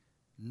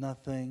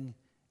 nothing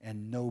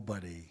and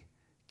nobody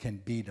can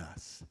beat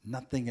us.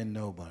 Nothing and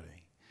nobody.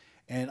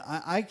 And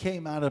I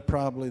came out of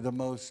probably the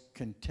most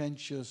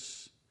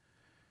contentious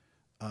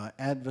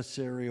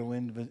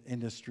adversarial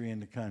industry in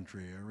the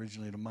country,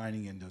 originally the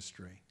mining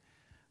industry.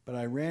 But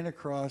I ran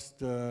across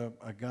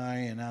a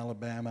guy in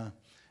Alabama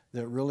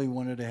that really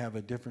wanted to have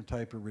a different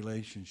type of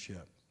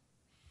relationship.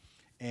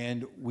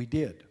 And we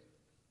did.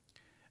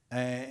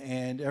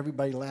 And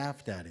everybody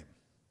laughed at him.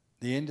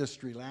 The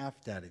industry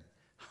laughed at him.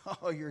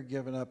 Oh, you're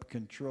giving up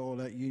control.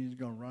 That union's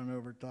going to run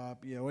over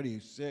top. Yeah, what are you,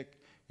 sick?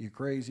 You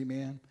crazy,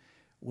 man?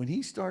 When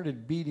he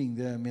started beating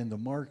them in the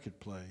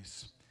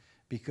marketplace,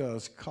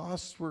 because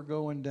costs were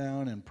going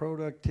down and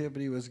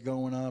productivity was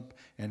going up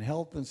and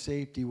health and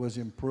safety was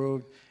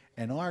improved,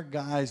 and our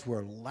guys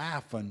were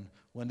laughing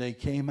when they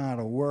came out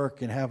of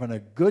work and having a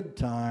good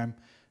time,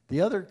 the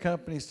other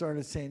companies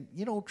started saying,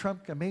 you know,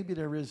 Trumka, maybe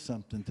there is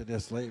something to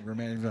this labor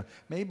management.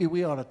 Maybe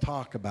we ought to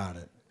talk about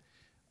it.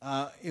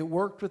 It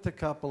worked with a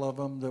couple of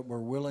them that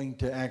were willing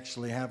to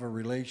actually have a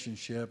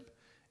relationship,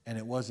 and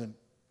it wasn't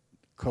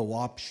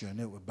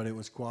co-option, but it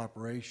was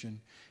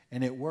cooperation.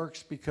 And it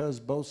works because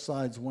both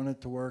sides want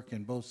it to work,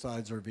 and both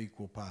sides are of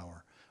equal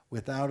power.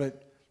 Without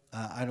it,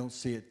 I don't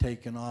see it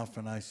taking off,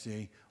 and I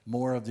see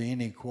more of the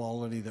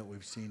inequality that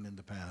we've seen in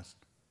the past.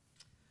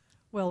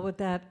 Well, with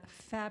that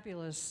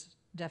fabulous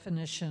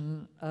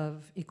definition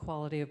of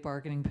equality of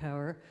bargaining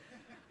power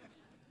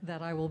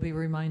that I will be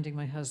reminding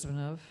my husband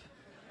of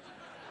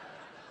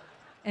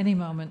any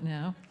moment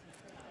now,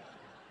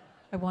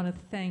 I want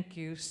to thank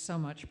you so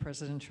much,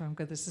 President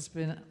Trumka. This has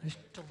been a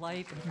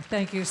delight, and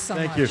thank you so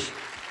much. Thank you.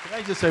 Can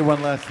I just say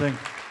one last thing?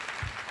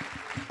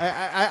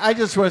 I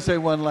just want to say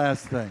one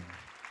last thing.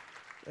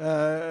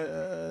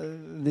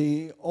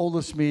 The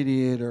oldest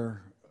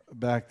mediator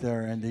back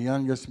there and the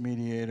youngest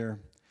mediator,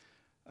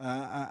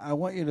 I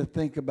want you to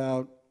think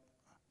about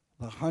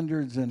the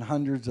hundreds and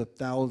hundreds of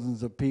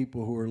thousands of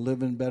people who are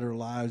living better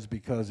lives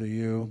because of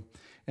you.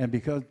 And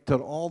because to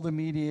all the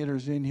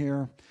mediators in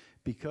here,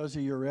 because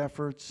of your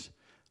efforts,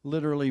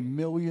 literally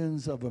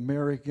millions of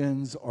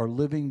Americans are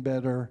living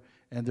better,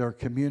 and their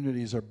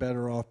communities are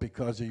better off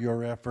because of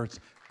your efforts.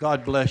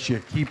 God bless you.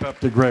 Keep up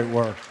the great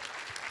work.